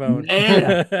microphone.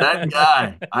 man, that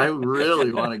guy, I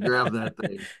really want to grab that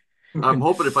thing. I'm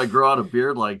hoping if I grow out a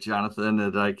beard like Jonathan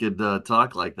that I could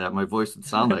talk like that. My voice would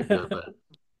sound that good, but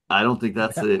I don't think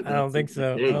that's it. I don't That's think the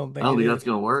so. I case. don't I think don't it think that's is.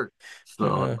 gonna work.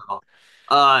 So,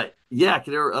 Uh, yeah.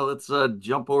 Let's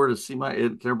jump over to see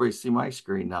can everybody see my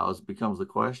screen now? As becomes the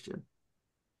question.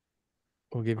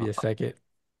 we'll give Uh, you a second.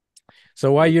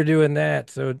 So while you're doing that,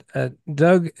 so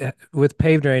Doug, with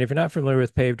pave drain, if you're not familiar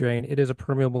with pave drain, it is a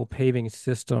permeable paving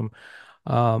system,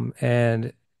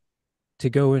 and to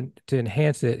go in to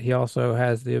enhance it, he also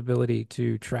has the ability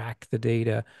to track the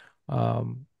data,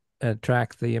 and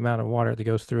track the amount of water that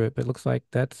goes through it. But it looks like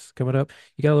that's coming up.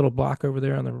 You got a little block over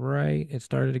there on the right. It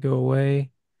started to go away.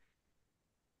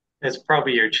 It's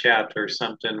probably your chat or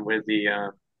something with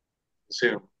the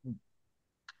Zoom.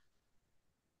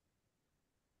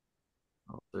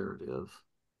 oh, there it is.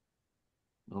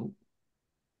 Nope.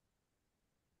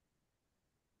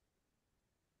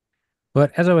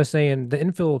 But as I was saying, the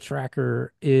infill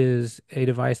tracker is a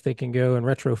device that can go and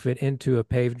retrofit into a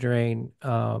paved drain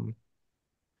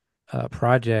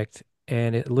project,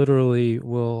 and it literally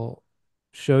will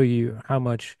show you how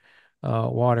much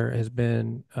water has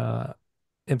been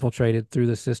infiltrated through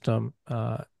the system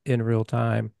in real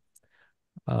time.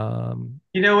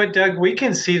 You know what, Doug? We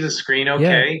can see the screen Yeah,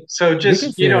 okay. So we can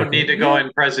just, see you it don't okay. need to go Yeah,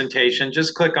 in presentation.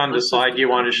 Just click on the Let's just slide do you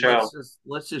want that. to show.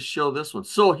 Let's just show this one.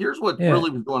 So here's what yeah, really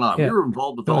was going on. We yeah. were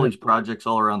involved with Go all ahead. these projects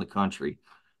all around the country,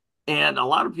 and a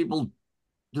lot of people,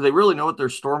 do they really know what their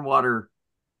stormwater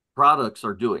products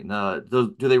are doing?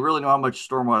 Do they really know how much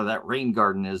stormwater that rain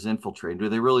garden is infiltrating? Do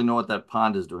they really know what that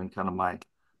pond is doing? Kind of my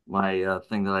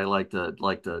thing that I like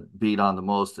to beat on the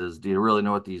most is, do you really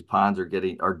know what these ponds are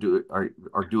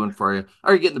doing for you?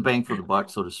 Are you getting the bang for the buck,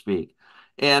 so to speak?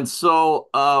 And so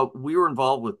we were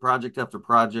involved with project after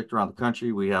project around the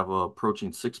country. We have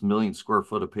approaching 6 million square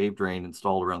foot of paved drain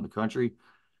installed around the country.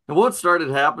 And what started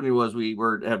happening was we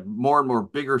were had more and more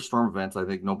bigger storm events. I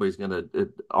think nobody's going to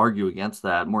argue against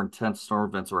that. More intense storm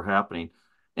events were happening.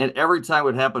 And every time it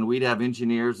would happen, we'd have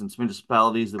engineers and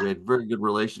municipalities that we had very good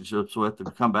relationships with that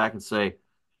would come back and say,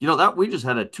 that we just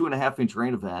had a 2.5 inch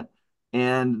rain event,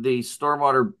 and the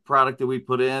stormwater product that we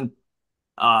put in,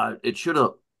 it should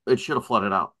have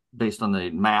flooded out based on the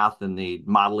math and the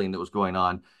modeling that was going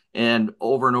on. And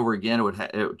over again,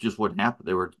 it just wouldn't happen.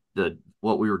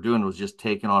 What we were doing was just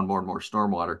taking on more and more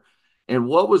stormwater. And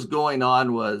what was going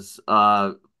on was,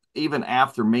 even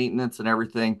after maintenance and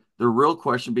everything, the real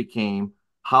question became,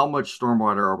 how much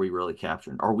stormwater are we really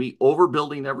capturing? Are we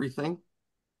overbuilding everything?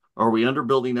 Are we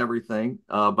underbuilding everything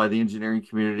by the engineering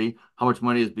community? How much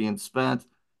money is being spent?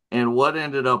 And what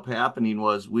ended up happening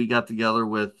was we got together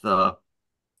with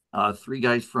three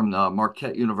guys from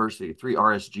Marquette University, three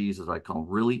RSGs, as I call them,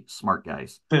 really smart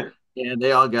guys. And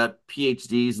they all got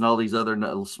PhDs and all these other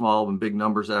small and big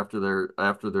numbers after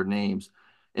their names,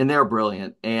 and they're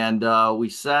brilliant. And we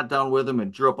sat down with them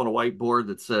and drew up on a whiteboard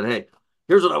that said, "Hey,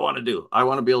 here's what I want to do. I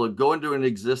want to be able to go into an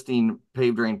existing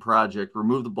paved drain project,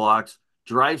 remove the blocks,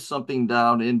 drive something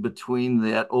down in between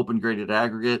that open graded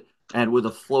aggregate, and with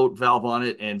a float valve on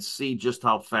it, and see just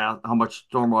how much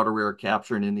stormwater we are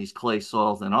capturing in these clay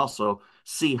soils, and also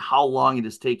see how long it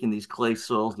is taking these clay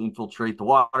soils to infiltrate the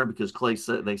water, because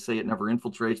they say it never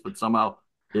infiltrates, but somehow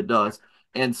it does.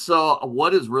 And so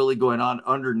what is really going on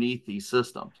underneath these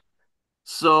systems?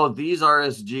 So these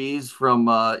RSGs from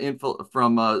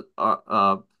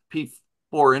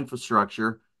P4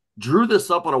 infrastructure drew this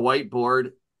up on a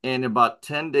whiteboard, and about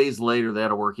 10 days later, they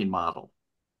had a working model.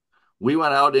 We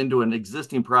went out into an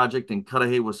existing project in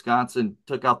Cudahy, Wisconsin,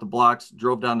 took out the blocks,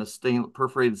 drove down the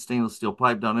perforated stainless steel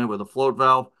pipe down in with a float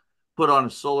valve, put on a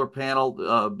solar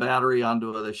panel battery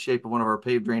onto the shape of one of our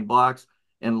paved drain blocks,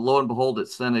 and lo and behold, it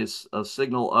sent a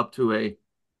signal up to a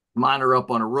monitor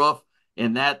up on a roof,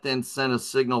 and that then sent a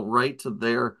signal right to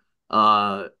their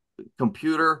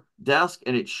computer desk,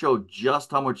 and it showed just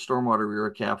how much stormwater we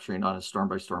were capturing on a storm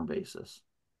by storm basis.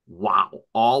 Wow.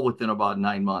 All within about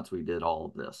 9 months, we did all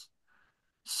of this.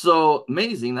 So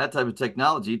amazing, that type of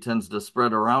technology tends to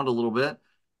spread around a little bit.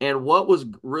 And what was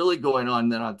really going on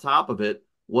then on top of it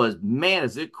was, man,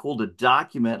 is it cool to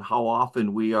document how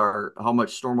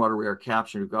much stormwater we are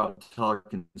capturing. Go out and tell our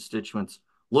constituents,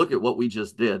 look at what we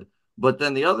just did. But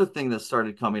then the other thing that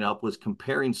started coming up was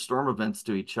comparing storm events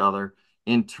to each other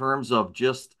in terms of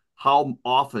just how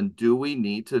often do we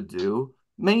need to do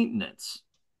maintenance.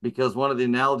 Because one of the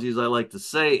analogies I like to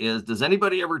say is, does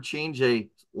anybody ever change a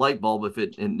light bulb if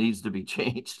it needs to be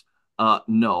changed?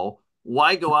 No.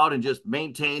 Why go out and just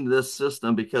maintain this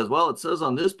system? Because, well, it says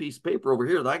on this piece of paper over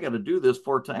here that I got to do this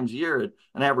 4 times a year at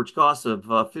an average cost of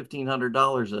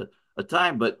 $1,500 a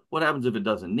time. But what happens if it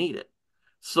doesn't need it?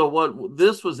 So what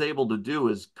this was able to do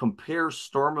is compare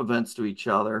storm events to each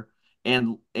other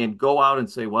and go out and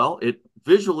say, well, it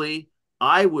visually,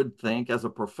 I would think as a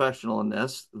professional in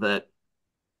this, that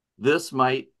this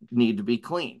might need to be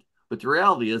cleaned. But the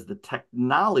reality is the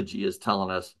technology is telling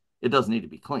us it doesn't need to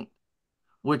be cleaned,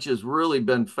 which has really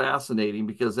been fascinating,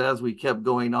 because as we kept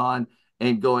going on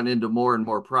and going into more and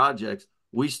more projects,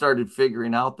 we started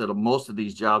figuring out that most of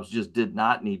these jobs just did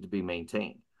not need to be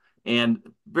maintained. And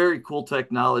very cool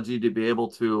technology to be able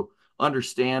to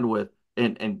understand with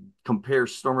and compare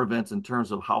storm events in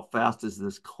terms of how fast is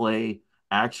this clay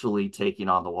actually taking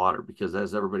on the water. Because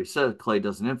as everybody said, clay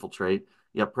doesn't infiltrate.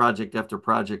 Yet project after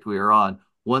project we are on,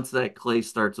 once that clay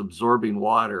starts absorbing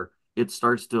water, it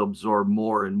starts to absorb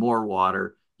more and more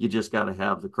water. You just got to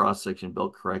have the cross section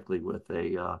built correctly with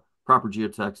a proper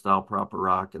geotextile, proper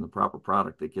rock, and the proper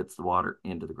product that gets the water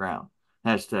into the ground.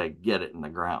 Hashtag get it in the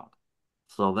ground.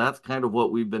 So that's kind of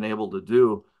what we've been able to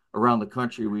do around the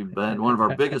country. We've been one of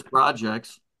our biggest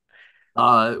projects.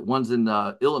 One's in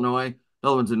Illinois,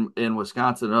 another one's in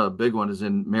Wisconsin. Another big one is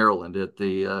in Maryland at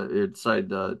the inside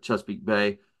Chesapeake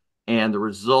Bay. And the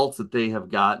results that they have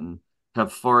gotten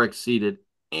have far exceeded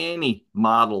any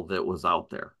model that was out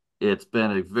there. It's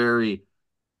been a very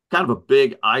kind of a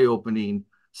big eye-opening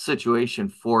situation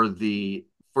for both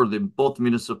the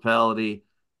municipality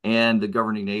and the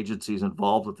governing agencies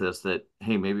involved with this, that,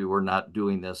 hey, maybe we're not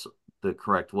doing this the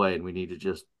correct way and we need to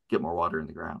just get more water in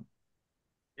the ground.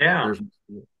 Yeah,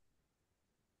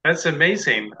 that's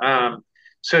amazing.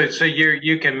 So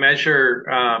you can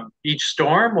measure each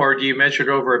storm, or do you measure it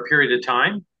over a period of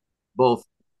time? Both.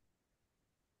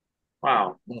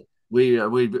 Wow.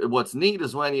 What's neat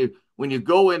is when you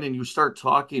go in and you start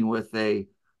talking with the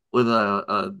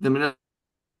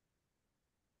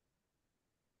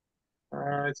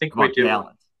I think we do.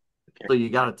 Gallons. Okay. So you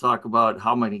got to talk about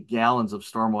how many gallons of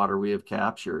stormwater we have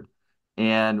captured.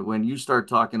 And when you start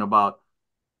talking about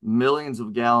millions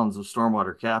of gallons of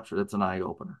stormwater captured, it's an eye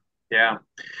opener. Yeah.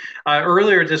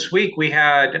 Earlier this week, we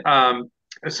had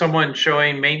someone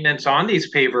showing maintenance on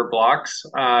these paver blocks.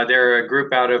 They're a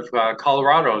group out of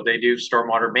Colorado. They do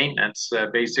stormwater maintenance,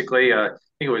 basically. I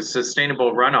think it was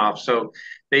sustainable runoff. So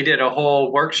they did a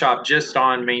whole workshop just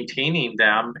on maintaining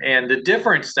them and the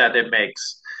difference that it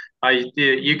makes.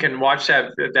 You can watch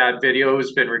that video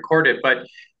has been recorded, but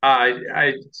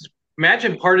I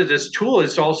imagine part of this tool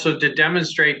is also to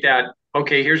demonstrate that,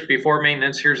 okay, here's before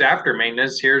maintenance, here's after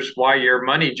maintenance, here's why your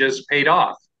money just paid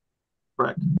off.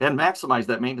 Correct. And maximize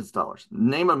that maintenance dollars.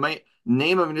 Name a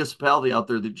municipality out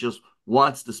there that just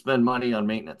wants to spend money on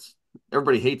maintenance.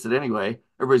 Everybody hates it anyway.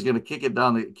 Everybody's going to kick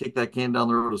that can down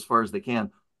the road as far as they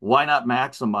can. Why not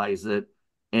maximize it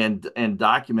and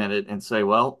document it and say,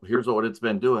 well, here's what it's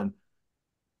been doing.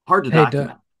 Hard to Hey, Doug.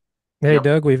 document. Hey, Yep.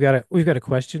 Doug, we've got a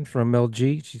question from Mel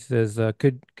G. She says,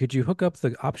 could you hook up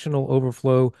the optional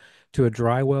overflow to a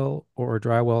dry well, or a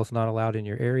dry well is not allowed in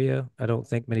your area? I don't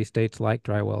think many states like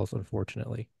dry wells,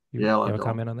 unfortunately. Yeah, a You lot have a don't.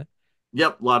 comment on that?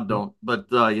 Yep, a lot Yeah. don't. But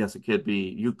yes, it could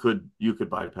be. You could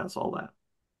bypass all that.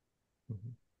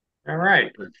 Mhm. All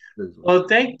right. There's- Well,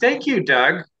 thank you,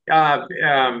 Doug.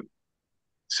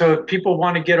 So if people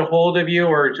want to get a hold of you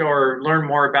or learn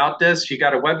more about this, you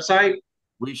got a website?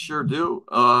 We sure do.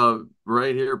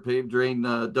 Right here, pave drain,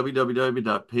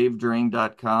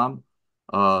 www.pavedrain.com.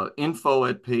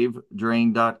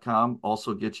 Info@pavedrain.com.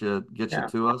 Also get you Yeah.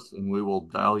 to us, and we will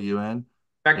dial you in. In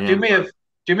fact, And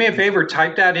do me a favor,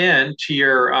 type that in to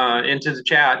your into the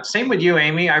chat. Same with you,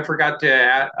 Amy. I forgot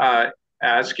to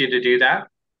ask you to do that.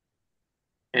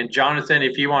 And Jonathan,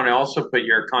 if you want to also put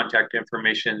your contact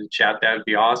information in the chat, that would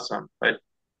be awesome. But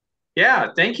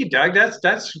yeah, thank you, Doug.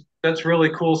 That's really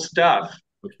cool stuff.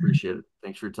 much appreciated.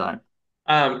 Thanks for your time.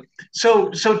 Um, so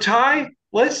Ty,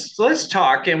 let's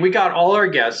talk, and we got all our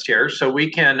guests here, so we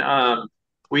can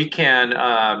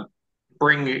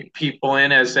bring people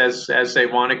in as they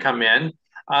want to come in.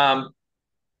 Um,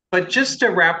 but just to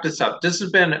wrap this up, this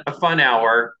has been a fun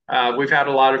hour. We've had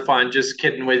a lot of fun just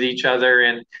kidding with each other,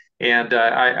 and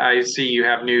I see you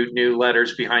have new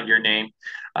letters behind your name.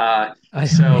 Yeah, I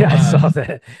saw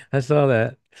that. I saw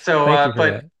that. So, Thank you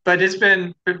for that. but it's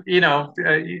been,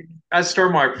 us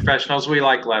stormwater professionals, we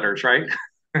like letters, right?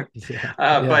 Yeah,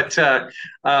 Uh, yeah. but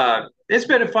uh, it's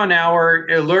been a fun hour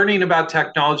learning about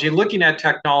technology, looking at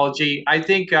technology. I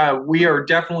think we are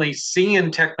definitely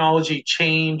seeing technology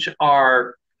change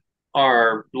our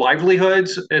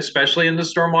livelihoods, especially in the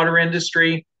stormwater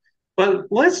industry. But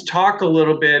let's talk a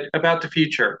little bit about the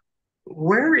future.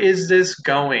 Where is this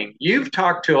going? You've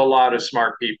talked to a lot of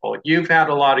smart people. You've had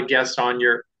a lot of guests on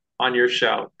your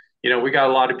show. You know, we got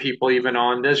a lot of people even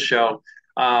on this show.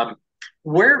 Um,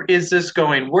 where is this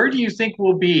going? Where do you think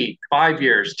we'll be 5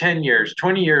 years, 10 years,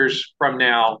 20 years from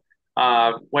now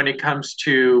when it comes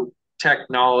to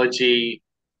technology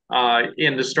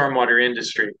in the stormwater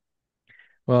industry?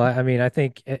 Well, I mean, I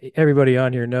think everybody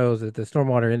on here knows that the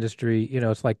stormwater industry,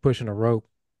 it's like pushing a rope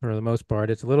for the most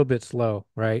part. It's a little bit slow,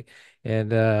 right?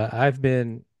 And I've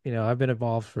been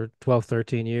involved for 12,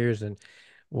 13 years. And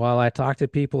while I talk to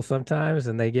people sometimes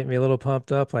and they get me a little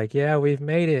pumped up, like, yeah, we've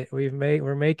made it.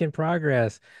 We're making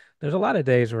progress. There's a lot of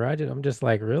days where I'm just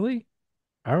like, really?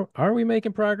 Are we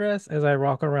making progress? As I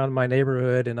walk around my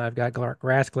neighborhood and I've got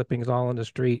grass clippings all in the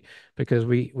street because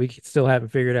we still haven't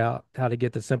figured out how to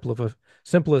get the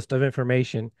simplest of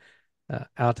information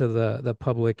out to the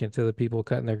public and to the people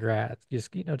cutting their grass.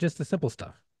 Just the simple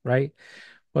stuff, right?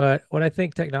 But what I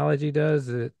think technology does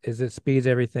is it speeds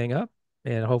everything up,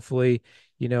 and hopefully,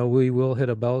 we will hit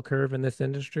a bell curve in this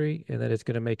industry, and that it's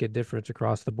going to make a difference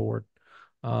across the board.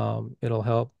 It'll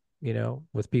help,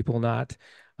 with people not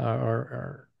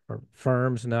or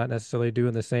firms not necessarily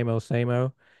doing the same old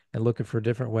and looking for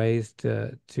different ways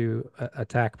to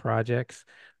attack projects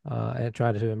and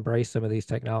try to embrace some of these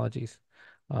technologies.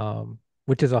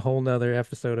 Which is a whole nother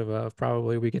episode of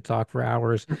probably we could talk for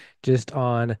hours just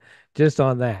on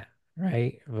that,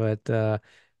 right? But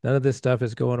none of this stuff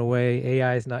is going away.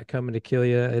 AI is not coming to kill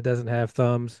you. It doesn't have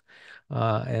thumbs,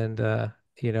 and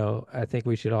I think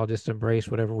we should all just embrace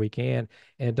whatever we can,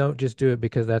 and don't just do it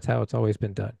because that's how it's always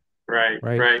been done, Right,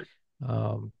 right? right.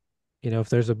 Um, if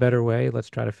there's a better way, let's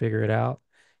try to figure it out.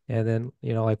 And then,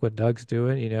 like what Doug's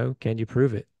doing, can you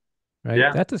prove it? Right?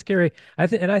 Yeah, That's a scary, I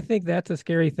think that's a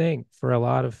scary thing for a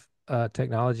lot of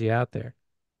technology out there.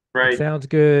 It right, sounds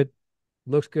good,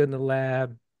 looks good in the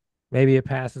lab, maybe it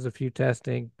passes a few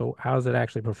testing, but how does it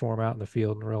actually perform out in the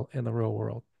field in the real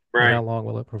world? And right, how long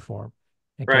will it perform?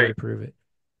 And can right. you prove it?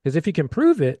 Because if you can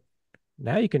prove it,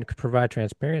 now you can provide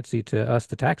transparency to us,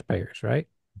 the taxpayers, right?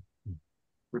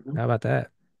 Mhm. How about that?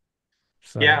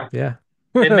 So Yeah. yeah.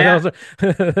 And That Matt, was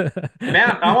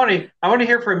I want to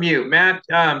hear from you. Matt,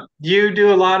 you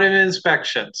do a lot of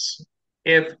inspections.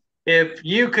 If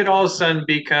you could all of a sudden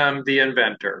become the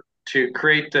inventor to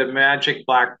create the magic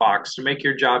black box to make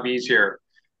your job easier,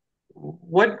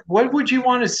 what would you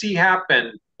want to see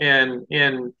happen in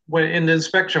the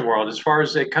inspection world as far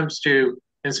as it comes to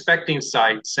inspecting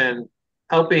sites and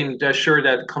helping to assure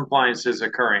that compliance is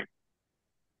occurring?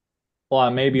 Well, I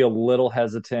may be a little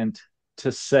hesitant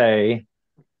to say,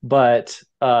 but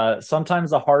sometimes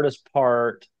the hardest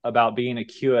part about being a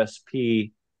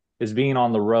QSP is being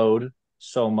on the road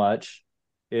so much,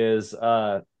 is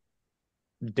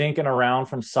dinking around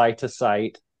from site to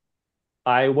site.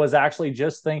 I was actually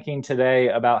just thinking today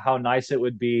about how nice it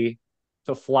would be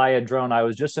to fly a drone. I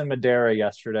was just in Madeira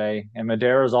yesterday, and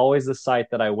Madeira is always the site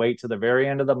that I wait to the very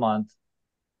end of the month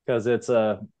because it's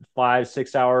a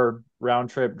 5-6 hour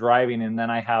round trip driving, and then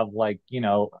I have like,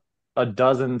 a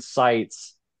dozen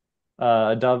sites,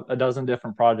 a dozen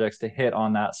different projects to hit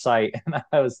on that site. And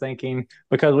I was thinking,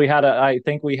 because I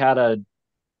think we had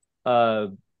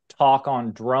a talk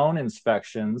on drone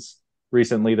inspections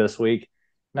recently this week,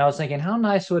 and I was thinking, how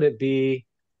nice would it be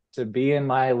to be in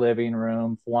my living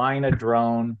room flying a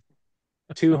drone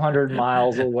 200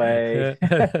 miles away.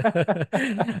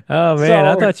 Oh man,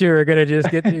 I thought you were gonna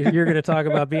you're gonna talk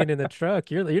about being in the truck.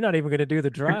 You're not even gonna do the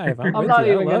drive. I'm not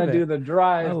even gonna do the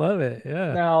drive. I love it.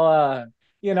 Yeah. Now,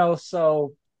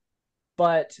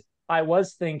 but I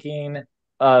was thinking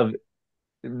of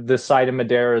the site in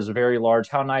Madeira is very large.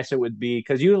 How nice it would be,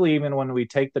 because usually even when we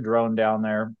take the drone down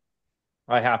there,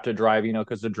 I have to drive,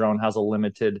 because the drone has a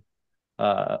limited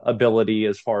ability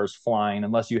as far as flying,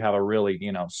 unless you have a really,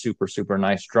 super, super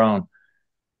nice drone.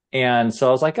 And so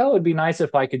I was like, oh, it'd be nice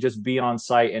if I could just be on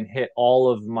site and hit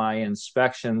all of my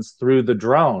inspections through the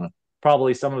drone.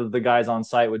 Probably some of the guys on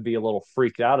site would be a little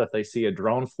freaked out if they see a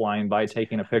drone flying by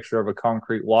taking a picture of a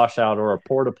concrete washout or a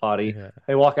porta potty. Yeah.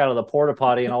 They walk out of the porta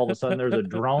potty and all of a sudden there's a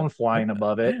drone flying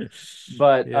above it.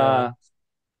 But yeah.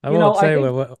 I won't say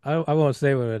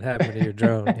what would happen to your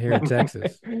drone here in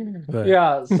Texas. But.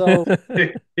 Yeah, so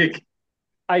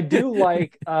I do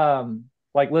like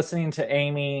listening to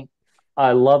Amy.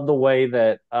 I love the way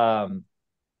that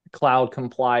Cloud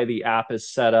Comply, the app, is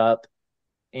set up,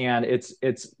 and it's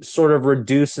sort of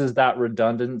reduces that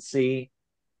redundancy.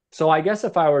 So I guess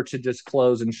if I were to just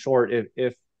close in short,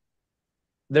 if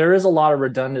there is a lot of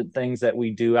redundant things that we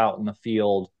do out in the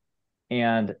field,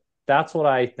 and that's what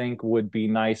I think would be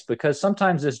nice, because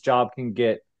sometimes this job can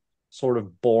get sort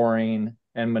of boring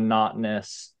and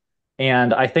monotonous.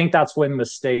 And I think that's when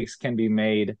mistakes can be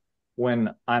made,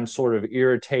 when I'm sort of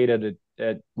irritated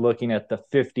at looking at the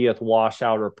 50th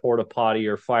washout or porta potty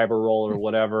or fiber roll or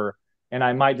whatever. And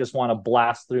I might just want to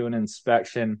blast through an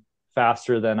inspection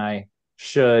faster than I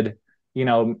should.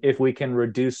 If we can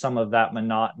reduce some of that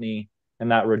monotony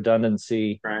and that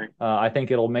redundancy, right. I think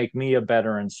it'll make me a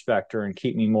better inspector and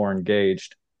keep me more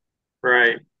engaged.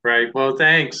 Right. Well,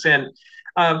 thanks. And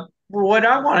what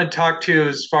I want to talk to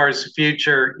as far as the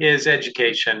future is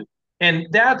education.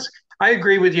 And I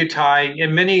agree with you, Ty.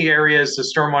 In many areas, the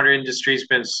stormwater industry has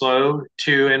been slow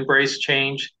to embrace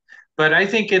change. But I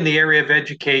think in the area of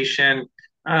education,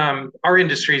 our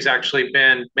industry has actually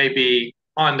been maybe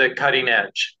on the cutting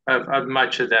edge of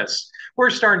much of this. We're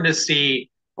starting to see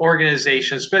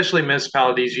organizations, especially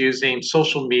municipalities, using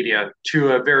social media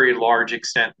to a very large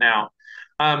extent now.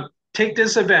 Take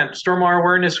this event, Stormwater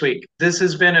Awareness Week. This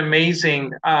has been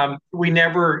amazing. We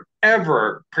never,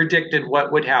 ever predicted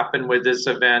what would happen with this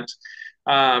event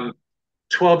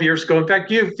 12 years ago. In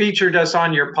fact, you featured us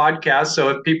on your podcast. So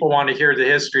if people want to hear the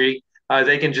history,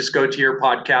 they can just go to your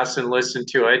podcast and listen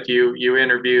to it. You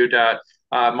interviewed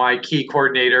my key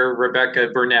coordinator, Rebecca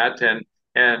Burnett,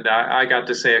 and I got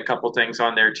to say a couple things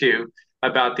on there too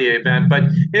about the event. But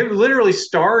it literally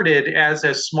started as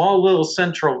a small little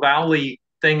Central Valley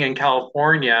thing in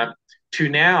California to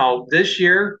now, this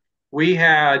year, we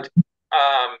had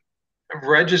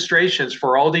registrations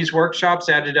for all these workshops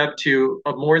added up to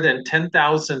more than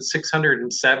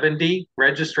 10,670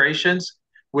 registrations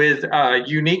with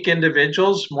unique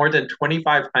individuals, more than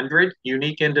 2,500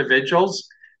 unique individuals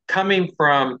coming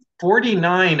from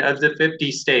 49 of the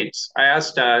 50 states. I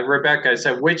asked Rebecca, I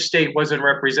said, which state wasn't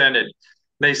represented?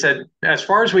 They said, as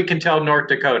far as we can tell, North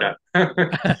Dakota.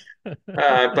 But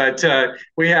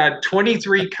we had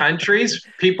 23 countries,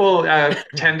 people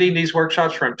attending these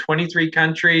workshops from 23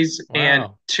 countries. Wow. And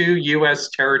 2 U.S.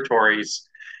 territories.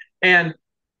 And,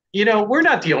 we're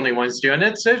not the only ones doing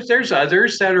it. So there's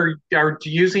others that are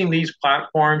using these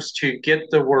platforms to get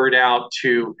the word out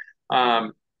to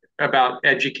about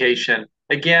education.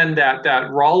 Again, that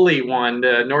Raleigh one,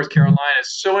 North Carolina,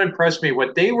 so impressed me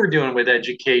what they were doing with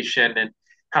education and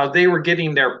how they were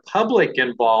getting their public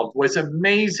involved was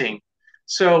amazing.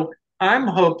 So I'm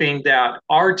hoping that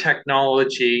our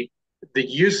technology, the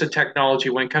use of technology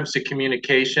when it comes to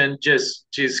communication, just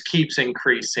keeps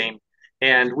increasing.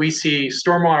 And we see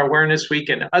Stormwater Awareness Week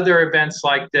and other events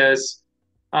like this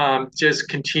just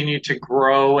continue to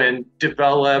grow and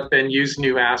develop and use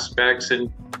new aspects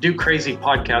and do crazy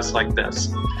podcasts like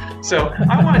this. So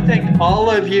I want to thank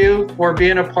all of you for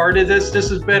being a part of this.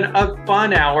 This has been a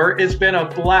fun hour. It's been a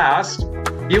blast.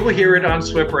 You will hear it on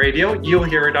SWPPP Radio. You'll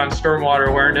hear it on Stormwater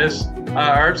Awareness, the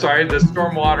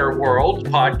Stormwater World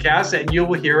podcast, and you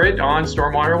will hear it on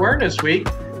Stormwater Awareness Week.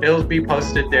 It'll be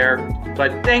posted there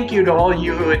But thank you to all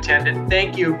you who attended.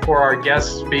 Thank you for our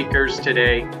guest speakers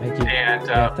today. Thank you. And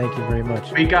thank you very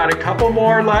much. We got a couple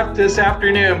more left this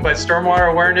afternoon, but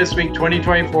Stormwater Awareness Week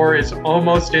 2024 is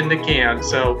almost in the can.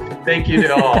 So thank you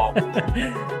to all.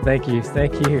 Thank you,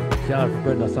 John, for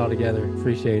putting us all together.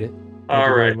 Appreciate it. Thank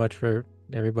you very much for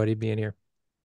everybody being here.